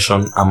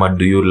situation ama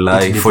do you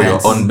lie for your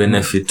own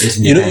benefit?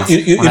 you know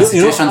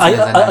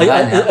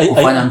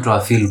ufanya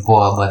mtu feel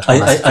poor but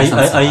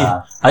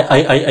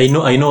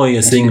I know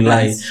you're saying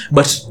lie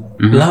but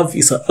love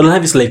is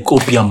like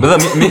opium.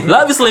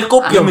 Love is like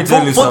opium.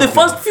 For the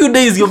first few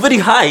days you're very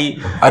high.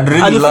 I'd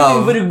really and you're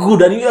love feeling very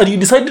good and you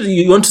decided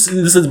you want to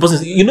see this as the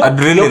person you know. I'd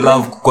really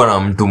love kuwa na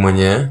mtu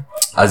mwenye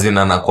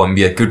azina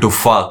anakuambia kitu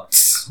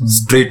facts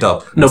straight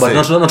up. No but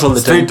not all the time.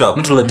 Straight up.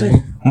 Not all the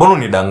time. Mbona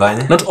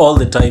unidanganye? Not all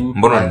the time.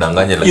 Mbona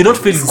unidanganye like you don't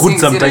feel good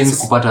sometimes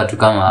kupata watu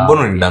kama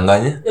mbona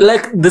unidanganye?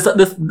 like this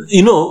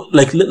you know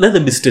like let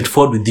them be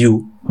straightforward with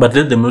you but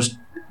let them not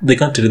they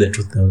can't tell you the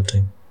truth all the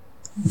time.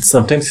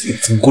 Sometimes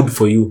it's good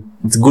for you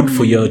it's good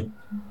for your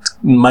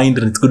mind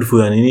and it's good for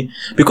your nini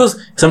because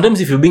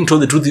sometimes if you're being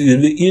told the truth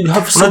you'll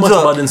have so much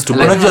burdens to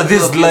bear. Unajua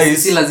these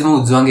lies si lazima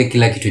ujuange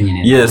kila kitu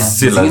nyingine yes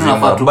si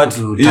lazima but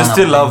you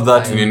still love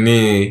that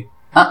nini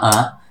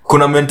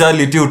kuna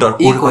mentality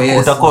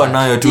utakuwa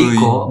nayo tu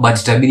iko but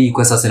itabidi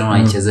iko sasa leo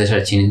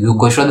unaichezesha chini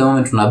uko sure the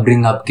moment una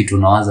bring up kitu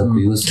unaanza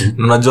kuuse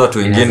unajua watu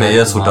wengine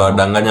yes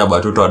utawadanganya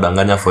but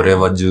utawadanganya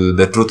forever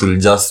the truth will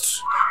just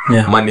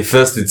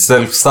manifest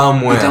itself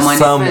somewhere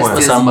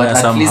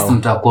at least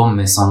mtakuwa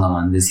mmesonga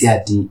man this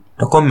yati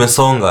mtakuwa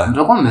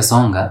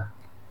mmesonga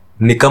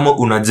ni kama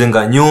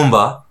unajenga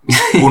nyumba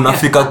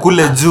unafika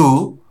kule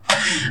juu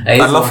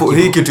alafu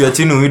hii kitu ya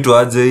chini uitwa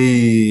aje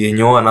hii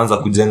yenye wao anaanza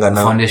kujenga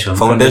na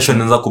foundation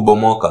inaanza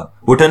kubomoka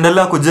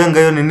utaendelea kujenga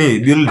hiyo nini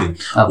building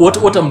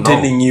what I'm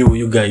telling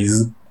you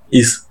guys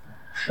is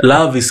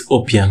love is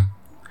opium.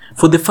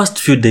 For the first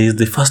few days,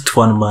 the first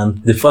 1 month,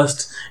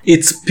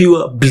 it's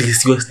pure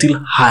bliss. You're still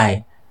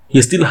high.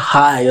 You're still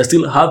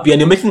happy,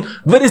 and you're making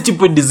very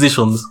stupid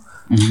decisions.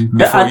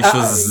 Before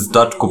issues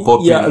start to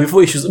pop in. Yeah,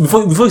 before you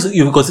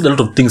consider a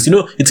lot of things. You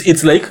know,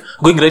 it's like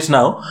going right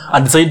now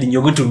and deciding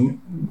you're going to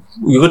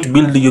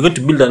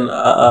build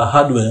a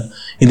hardware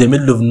in the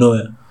middle of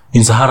nowhere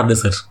in Sahara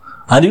Desert.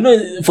 And you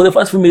know, for the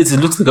first few minutes, it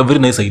looks like a very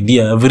nice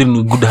idea, a very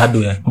good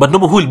hardware. But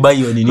nobody will buy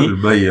you any. Will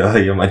buy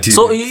your material.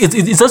 So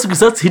it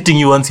starts hitting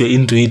you once you're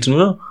into it, you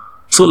know.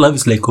 So love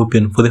is like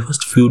opium. For the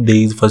first few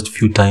days,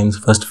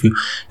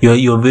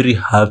 you're very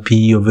happy.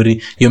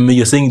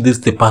 You're saying this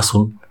to the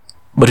person,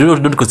 but you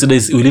don't consider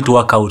will it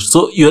work out.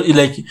 So you're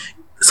like,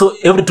 so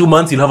every 2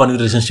 months you'll have a new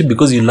relationship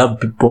because you love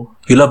people.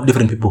 You love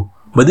different people.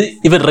 But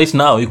even right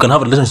now, you can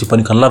have a relationship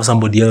and you can love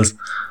somebody else.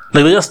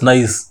 Like they're just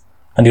nice.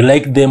 And you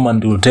like them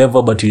and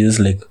whatever, but you just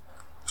like.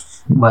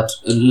 But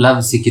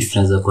love si kitu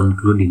tunaweza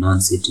conclude in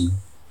one sitting.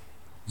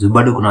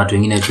 Bado kuna watu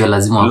wengine pia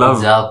lazima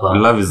wakuja hapa.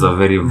 Love is a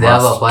very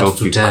vast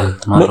topic.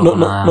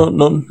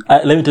 No.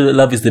 Let me tell you,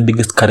 love is the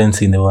biggest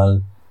currency in the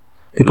world.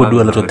 People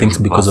do a lot of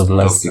things because of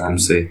love.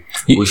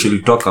 We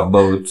should talk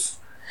about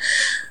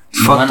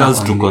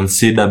factors to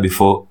consider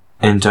before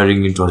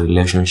entering into a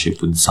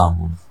relationship with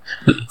someone.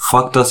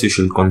 Factors you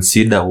should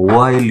consider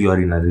while you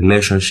are in a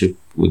relationship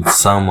with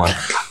someone.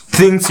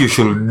 Things you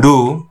should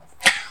do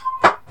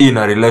in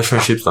a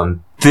relationship and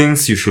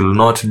things you should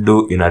not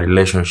do in a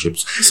relationship.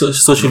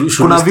 So should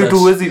kuna vitu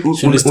huwezi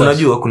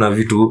unajua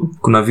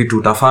kuna vitu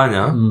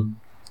utafanya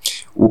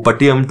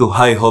upatie mtu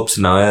high hopes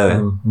na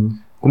wewe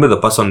kumbe the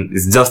person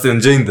is just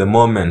enjoying the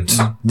moment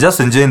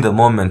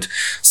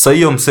sasa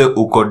hiyo mse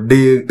uko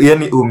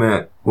yani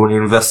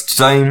uninvest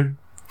time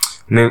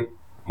ni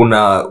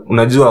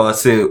unajua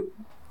wase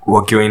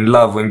wakiwa in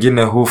love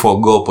wengine who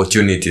forgo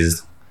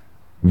opportunities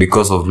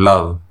because of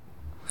love.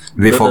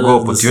 They forgo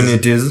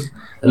opportunities.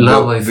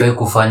 Love ifai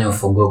kufanya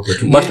uforgo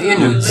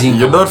opportunities.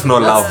 You don't know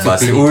love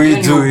basi.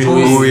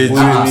 Uijui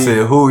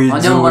say who is.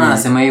 Unajua mbona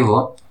nasema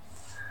hivyo?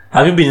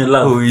 Have you been in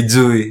love?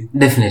 Uijui.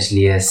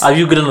 Definitely yes. Have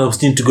you gotten an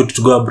opportunity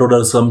to go abroad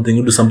or something,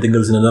 or do something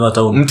else in another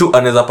town Mtu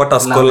anaweza pata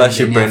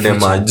scholarship in the near ende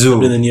future.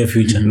 majuu. in the near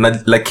future? Na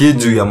lakini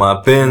juu ya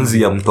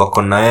mapenzi ya mtu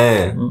ako na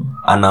yeye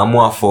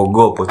anaamua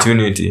forgo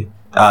opportunity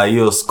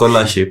hiyo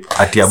scholarship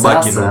ati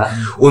abaki Sasa, no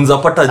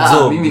unzapata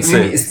job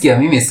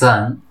mimi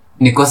sana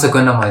nikose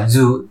kwenda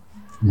majuu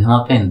na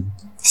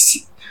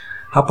mapenzi.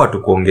 hapa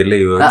tukuongelea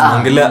hiyo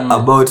tunaongelea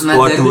about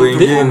watu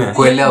wengine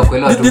kuelewa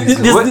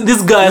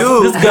This guy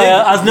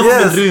has never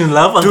been really in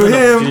love, and to an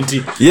him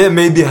opportunity. yeah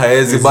maybe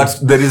haezi but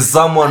there is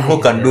someone who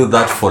can do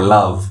that for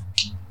love.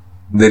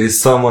 There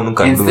is someone who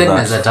can instead do that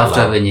naweza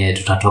tafuta venye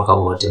tutatoka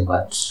wote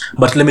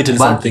But let me tell you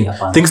But, something.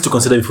 hapana. Things to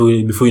consider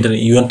before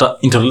you enter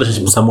into a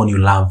relationship with someone you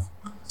love.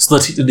 So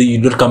that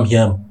you don't come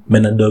here,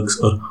 men are dogs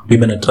or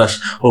women are trash,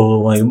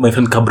 or my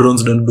friend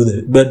cabrons don't do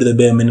the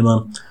bare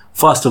minimum.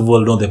 First of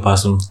all, know the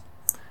person.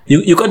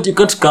 You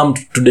can't come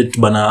to date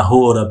bana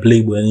hoe or a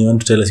playboy and you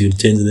want to tell us you'll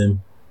change them.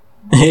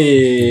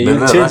 Hey,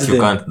 you'll change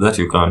them. That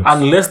you can't.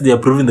 Unless they are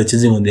proving they're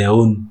changing on their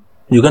own.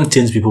 You can't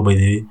change people, by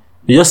the way.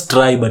 You just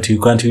try, but you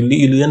can't.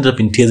 You'll end up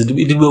in tears. It will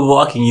be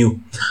overworking you.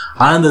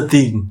 Another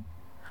thing,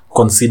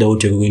 consider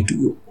what you're going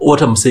to.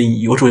 What I'm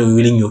saying, what we're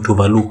willing to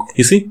overlook.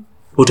 You see?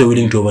 What you're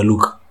willing to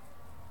overlook.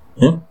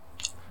 Yeah?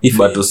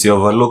 But usi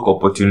overlook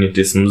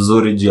opportunities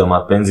mzuri juu ya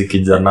mapenzi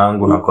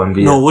kijanangu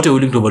nakwambia. No, what you're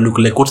willing to overlook,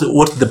 like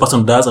what the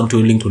person does and what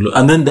you're willing to look.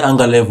 And then the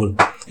anger level.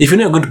 If you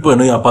know you're going to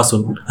annoy a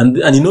person,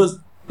 and you know,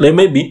 like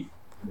maybe,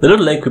 they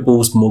don't like people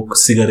who smoke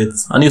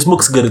cigarettes. And you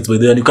smoke cigarettes by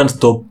the way, and you can't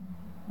stop.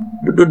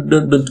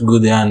 Don't go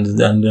there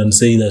and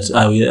say that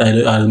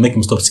I'll make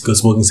him stop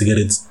smoking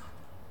cigarettes.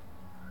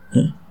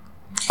 Yeah?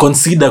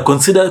 Consider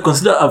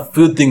a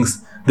few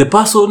things: the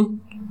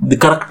person, the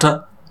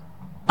character,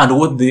 and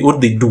what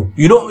they do.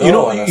 You know,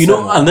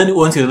 and then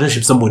once you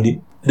relationship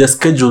somebody, their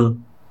schedule,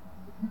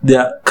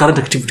 their current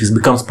activities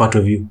becomes part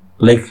of you.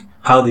 Like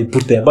how they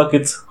put their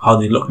buckets, how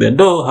they lock their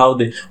door,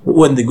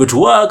 when they go to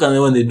work, and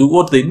then when they do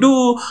what they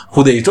do,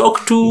 who they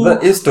talk to,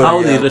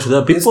 how they relate to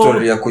other people.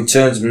 History ya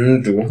kuchange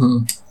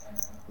mtu.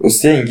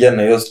 Usiingia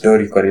na hiyo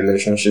story kwa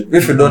relationship.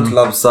 If you don't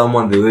love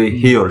someone the way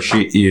he or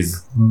she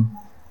is.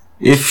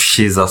 If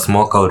she's a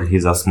smoker or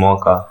he's a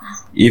smoker,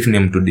 if ni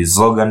mtu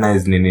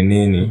disorganized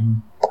nini.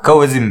 Kama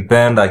huwezi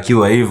mpenda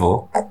akiwa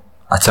hivyo,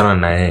 achana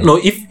na yeye. No,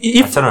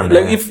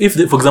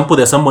 if for example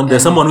there's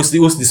someone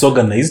who's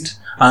disorganized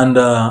and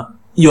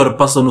you are a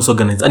person who's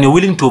organized and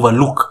you're willing to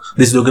overlook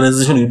this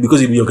organization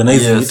because you'll be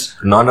organizing it.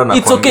 No,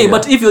 it's okay,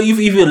 but if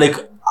you're like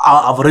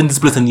I've arranged this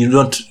place and you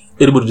don't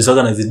able to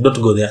disorganize it, don't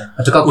go there.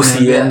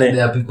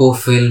 There are people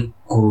fail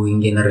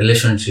kuingia in a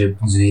relationship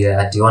juu ya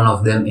ati one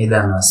of them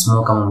either na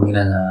smoke kama mwingine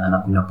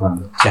anakunywa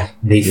pombe.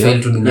 They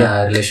fail to in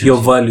a relationship.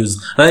 Your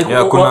values. Like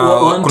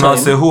kuna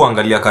wase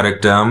huangalia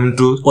character ya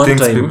mtu,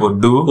 things people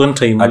do,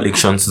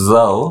 addictions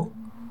zao.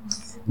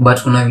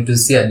 But kuna vitu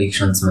si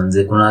addictions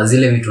manze. Kuna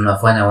zile vitu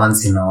unafanya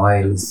once in a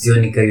while. Sio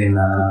ni kayo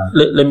na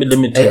let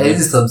me tell you.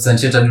 Hizi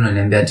substantiate hadi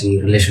unaniambia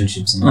ati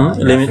relationships.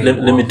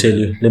 Let me tell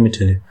you.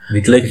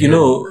 Like you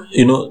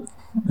know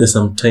there's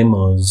some time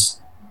I was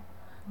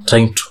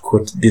trying to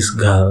quote this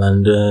girl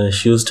and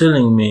she was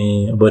telling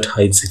me about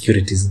her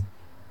insecurities.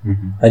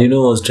 And I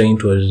was trying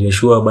to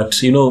reassure, but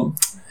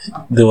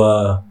they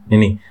were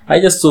I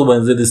just saw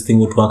and said this thing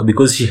would work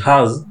because she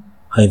has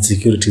her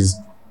insecurities.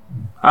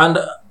 And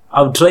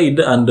I've tried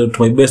and to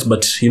my best,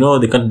 but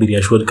they can't be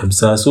reassured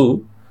kabisa.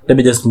 So let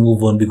me just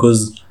move on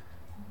because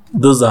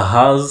those are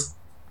hers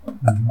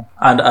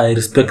and I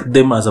respect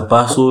them as a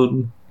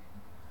person.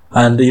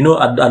 And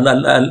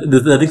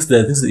the things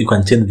that you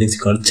can change, the things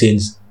you can't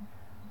change.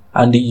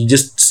 And you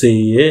just say,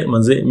 yeah,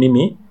 manze,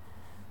 mimi,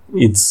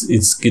 it's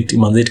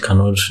manze, it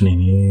cannot,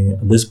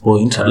 at this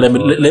point, let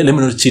me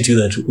not cheat you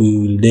that we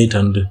will date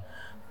and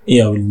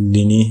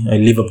I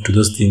live up to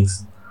those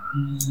things.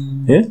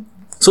 Yeah?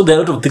 So there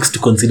are a lot of things to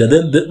consider.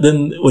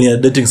 Then when you're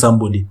dating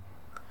somebody,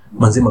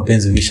 manze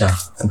mapenzi visha.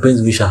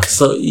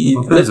 So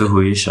mapenzi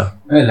huisha.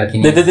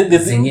 Lakini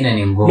zingine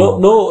ni ngumu.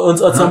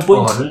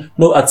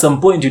 No, at some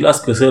point you'll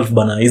ask yourself,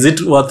 bana, is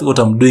it worth what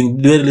I'm doing?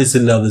 Do I really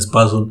still love this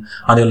person?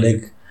 And you're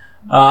like,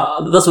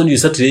 that's when you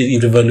start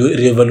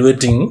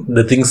reevaluating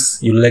the things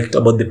you liked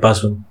about the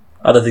person,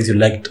 other things you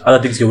liked, other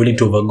things you're willing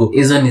to overgo.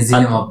 Hizo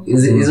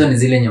ni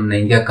zile nye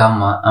mnaingia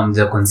kama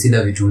amja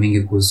consider vitu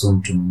mingi kuhusu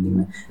mtu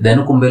mwingine. Then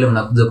huko mbele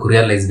mnakuja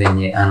kurealize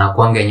venye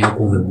anakuanga yenye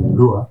huko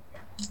umegundua.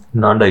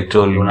 And I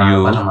told you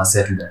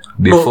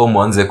before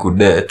mwanze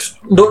kudate.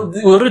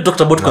 We already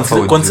talked about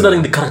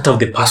considering the character of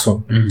the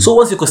person. So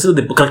once you consider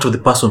the character of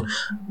the person,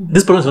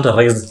 this problem is not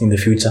arise in the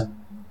future.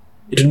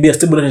 It will be a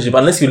stable relationship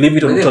unless you leave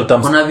it on neutral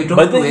terms. Kuna vitu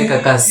kuweka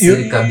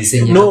kasi kabisa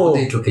yenye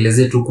nakuta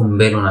itokeleze tu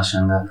kumbele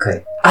unashangaa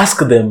kai.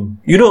 Ask them.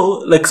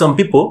 Like some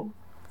people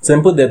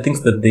there are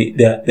things that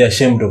they are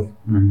ashamed of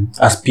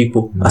as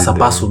people, as a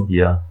person.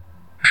 Yeah.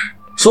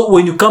 So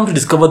when you come to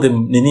discover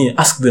them,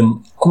 ask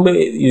them, kumbe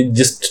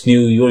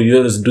you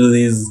always do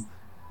this.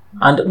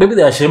 And maybe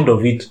they're ashamed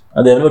of it.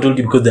 And they have never told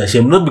you because they're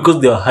ashamed. Not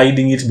because they are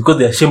hiding it, because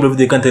they're ashamed of it,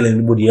 they can't tell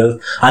anybody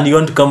else. And you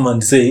want to come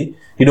and say,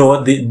 you know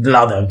what,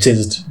 now they have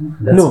changed.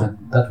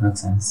 That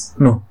makes sense.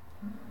 No.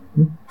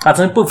 At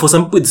some point, for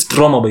some people it's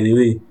trauma, by the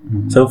way.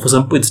 So for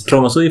some people it's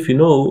trauma. So if you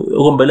know,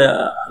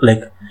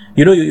 like,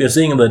 you know, you're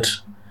saying that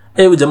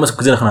we just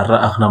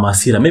akana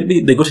masira,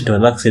 maybe they got into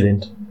an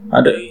accident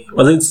and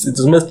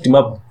it's messed him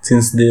up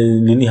since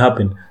the really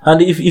happened.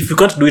 And if you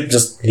can't do it,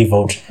 just leave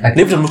out.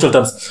 Leave it on mutual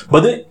terms.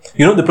 But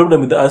you know the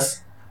problem with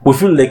us, we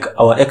feel like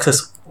our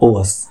exes owe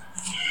us.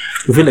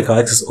 We feel like our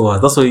exes owe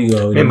us. That's why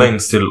you mine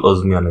still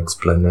owes me an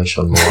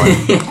explanation.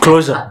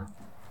 Closure.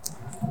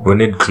 We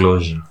need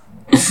closure.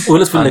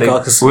 We'll feel like our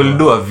exes. We'll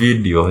do a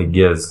video, I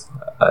guess.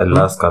 I'll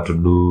ask her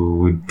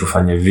to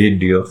find a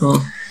video,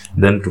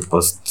 then to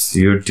post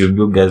YouTube.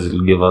 You guys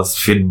will give us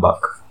feedback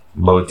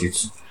about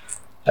it.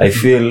 I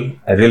feel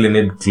I really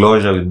need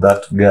closure with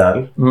that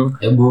girl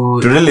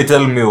to really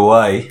tell me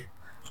why.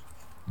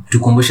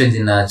 Tukumbushe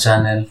jina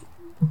channel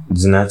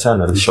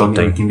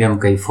Showtime. Kimbia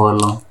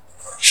mkaifollow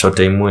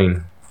Showtime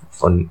Wayne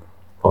on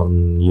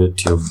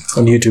YouTube.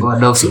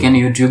 Dogs can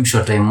YouTube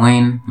Showtime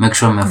Wayne. Make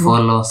sure me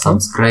follow,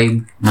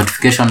 subscribe,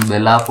 notification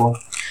bell hapo.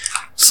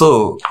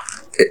 So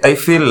I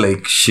feel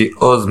like she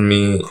owes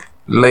me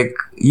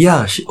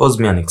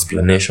an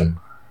explanation.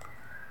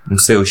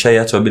 Mse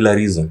ushaiachwa bila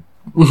reason.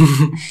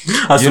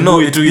 You know,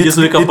 you just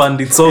wake up and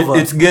it's over.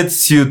 It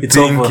gets you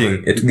thinking.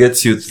 Over. It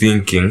gets you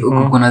thinking.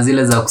 Kuna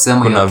zile za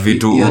kusema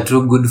you're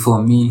too good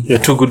for me.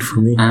 You're too good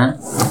for me.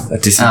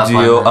 That is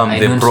I'm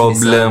the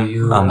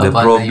problem. I'm the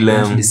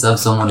problem. You deserve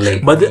someone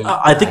like but me.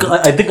 I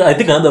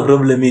think another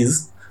problem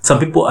is some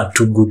people are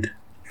too good.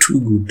 Too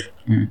good.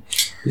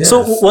 Yes.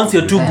 So once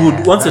you're too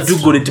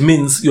good, it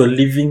means you're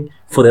living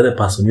for the other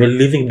person. You're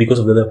living because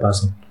of the other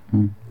person.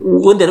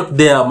 When they're not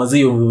there,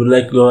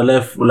 like your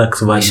life like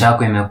surviving.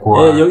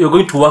 You're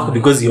going to work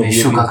because you're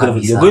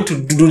girlfriend. You're going to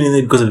do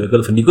anything because of your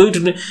girlfriend. You're going to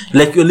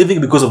you're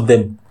living because of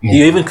them.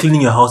 You're even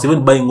cleaning your house,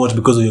 even buying watch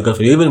because of your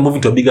girlfriend. You're even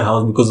moving to a bigger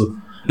house because of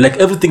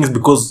everything is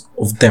because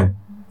of them.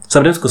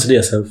 Sometimes consider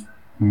yourself.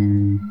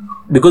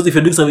 Because if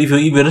you're doing something, if your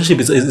relationship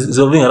is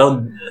revolving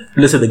around,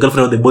 let's say, the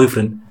girlfriend or the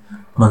boyfriend,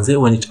 manze,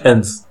 when it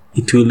ends,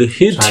 it will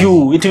hit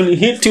you. It will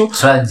hit you.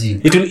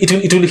 Tragic.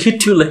 It will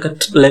hit you like a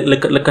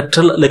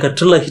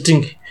trailer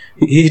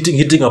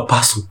hitting a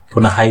person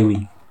on a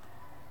highway.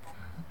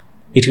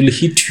 It will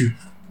hit you,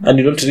 and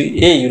you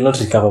will not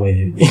recover by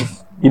the way.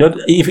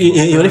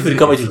 Even if you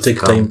recover, it will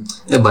take time.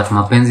 But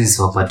mapenzi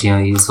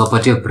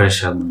isiwapatie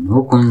pressure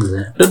huko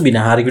nje. Don't be in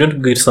a hurry. You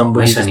don't get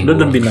somebody.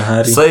 Don't be in a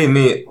hurry. So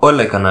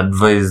all I can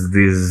advise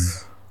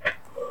these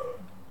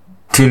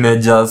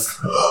teenagers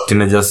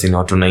in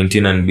watu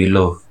 19 and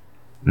below.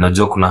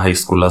 Najua kuna high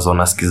schoolers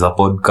wanasikiza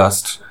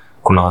podcast,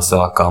 kuna wase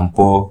wa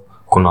kampo,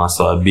 kuna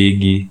wase wa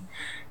bigi.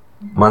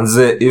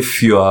 Manze,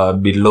 if you are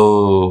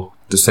below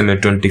tuseme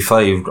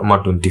 25 ama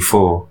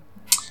 24,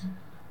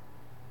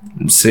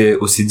 mse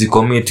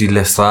usijicommit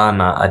ile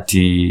sana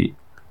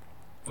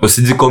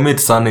usijicommit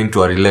sana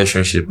into a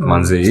relationship,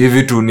 manze.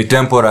 Hivi tu ni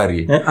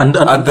temporary.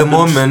 At the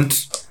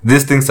moment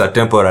these things are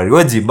temporary.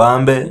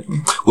 Wajibambe,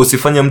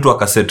 usifanye mtu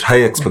akaset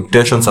high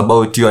expectations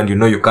about you and you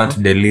know you can't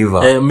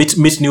deliver.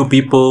 Meet new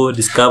people,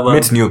 discover.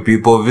 Meet new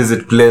people,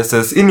 visit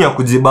places. Ini ya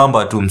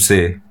kujibamba tu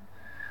mse.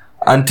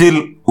 Until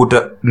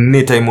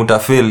time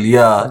fail,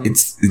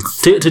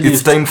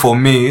 it's time for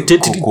me till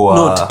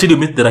you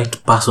meet the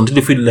right person, till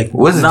you feel like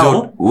meet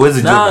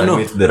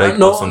the right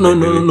person.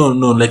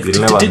 No,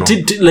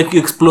 like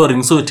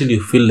exploring, so till you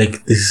feel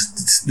like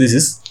this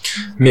is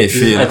me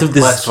feel I think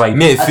this is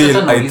right.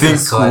 I think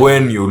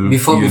when you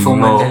before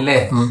know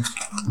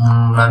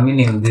I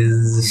mean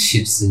this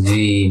shit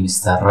sijui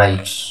Mr.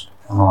 Right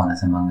ama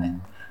wanasema ngani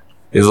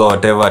is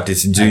whatever it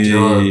is,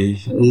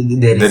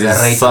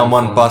 there is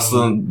someone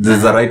person,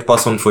 there's a right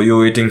person for you,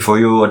 waiting for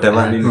you,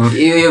 whatever.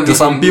 To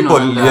some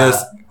people,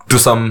 yes. To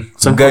some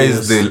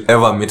guys, they'll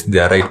ever meet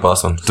their right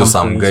person. To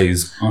some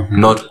guys,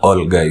 not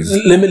all guys.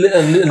 Let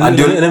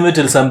me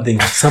tell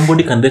something.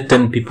 Somebody can date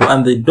 10 people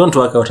and they don't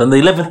work out, and the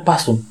 11th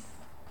person,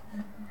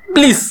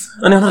 please.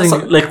 And I'm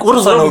not like what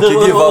are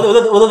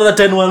the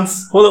 10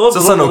 ones?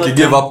 Sasa na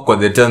ukigive up kwa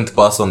the 10th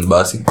person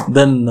basi.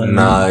 Then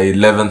na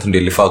 11th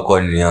ndio ilifaa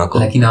kwa nini yako.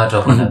 Lakini watu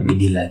wako na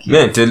bidii lakini.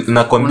 Mimi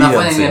nakwambia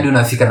unafanya nini ndio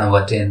unafika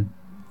number 10?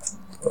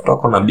 Watu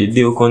wako na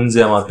bidii huko nje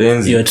ya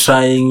mapenzi. You are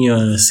trying, you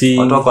are seeing.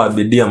 Watu wako na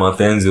bidii ya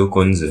mapenzi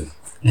huko nje.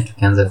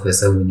 Tukianza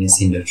kuhesabu ni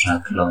si ndio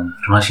tunaclown.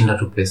 Tunashinda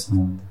tu pesa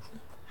moja.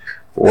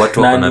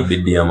 Watu wako na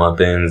bidii ya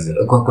mapenzi.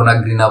 Kuna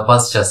greener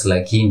pastures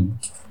lakini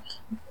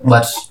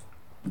but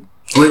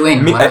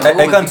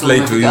I can't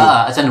lie to you.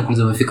 Acha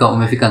nikuulize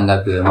umefika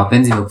ngapi wewe?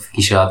 Mapenzi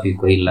imekufikisha wapi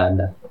kwa hii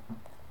ladder?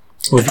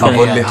 I've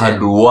only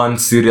had one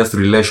serious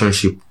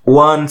relationship.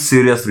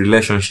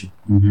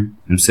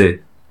 Mse.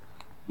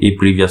 Hii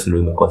previous ndio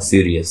imekuwa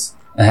serious.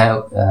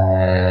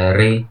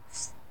 Ray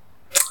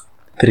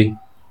 3.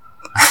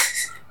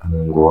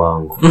 Mungu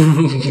wangu.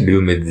 Do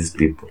you meet these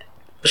people?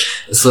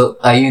 So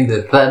are you in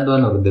the third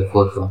one or the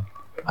fourth one?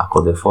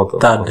 Ako the fourth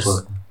one.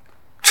 Third.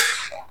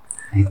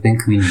 I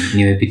think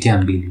nimepitia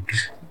 2 tu.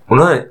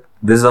 Unaona,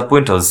 there's a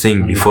point I was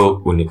saying before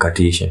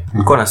unikatishe.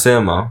 Nilikuwa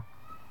nasema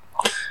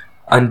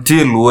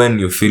until when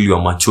you feel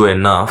you're mature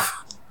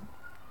enough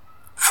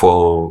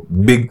for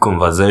big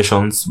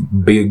conversations,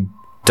 big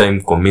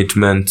time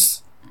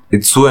commitments,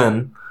 it's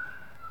when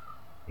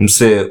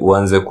mse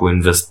uanze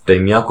kuinvest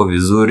time yako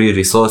vizuri,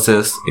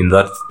 resources in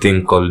that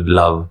thing called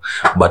love.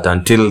 But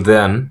until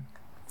then,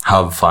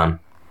 have fun.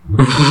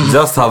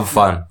 Just have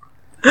fun.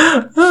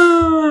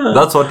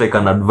 That's what I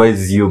can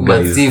advise you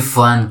guys. See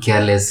fun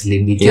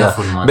carelessly, be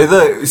careful man. By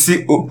the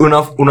see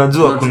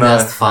unajua kuna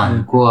just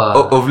fun. Kwa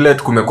of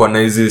late kumekuwa na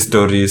hizi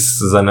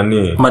stories za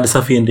nani?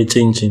 Madisafi and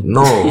changing.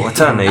 No,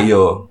 achana na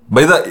hiyo.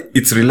 By the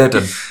it's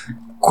related.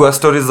 Kwa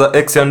stories za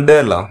X and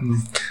Dela.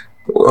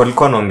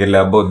 Walikuwa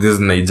wanaongelea about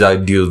these Niger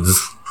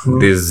dudes,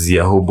 these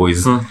Yahoo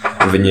boys.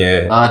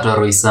 Venye watu wa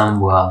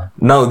Roysambu.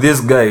 Now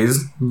these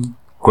guys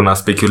kuna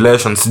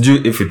speculations,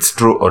 sijui if it's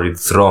true or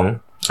it's wrong.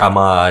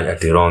 Ama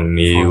ati wrong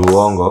ni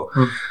uongo.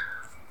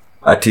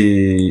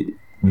 Ati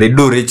they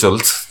do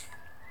rituals.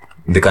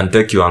 They can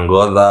take your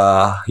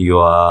angodha,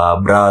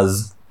 your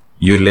bras,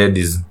 you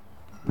ladies.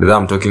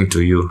 I'm talking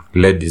to you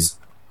ladies.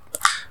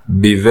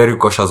 Be very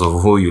cautious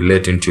of who you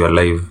let into your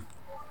life.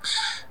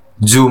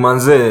 Juu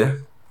manze,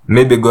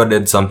 maybe God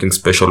had something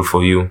special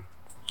for you.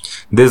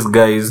 These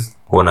guys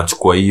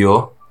wanachukua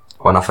hiyo,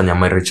 wanafanya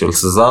my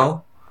rituals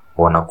zao,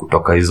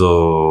 wanakutoka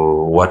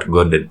hizo what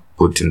God had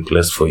put in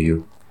place for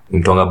you.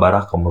 Mtonga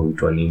baraka kama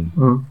vitu nini.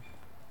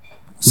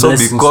 So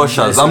blessings, be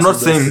cautious. I'm not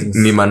saying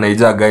ni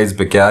manager guys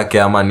peke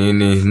yake ama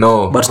nini.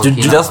 No. But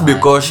just be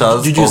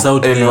cautious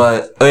of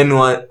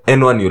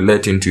anyone you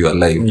let into your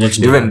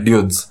life. Even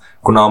dudes.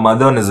 Kuna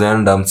wamadhe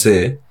wanazaenda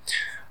mse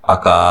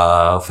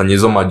akafanya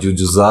hizo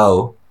majuju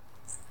zao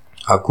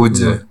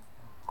akuje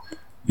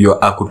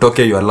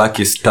akutoke your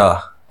lucky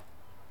star.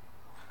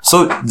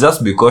 So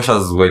just be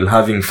cautious while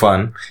having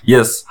fun.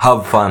 Yes,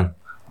 have fun,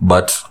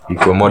 but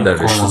equal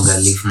moderation.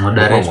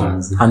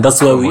 Moderation. And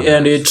that's where we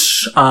end it.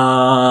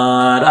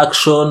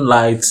 Action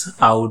lights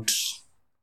out.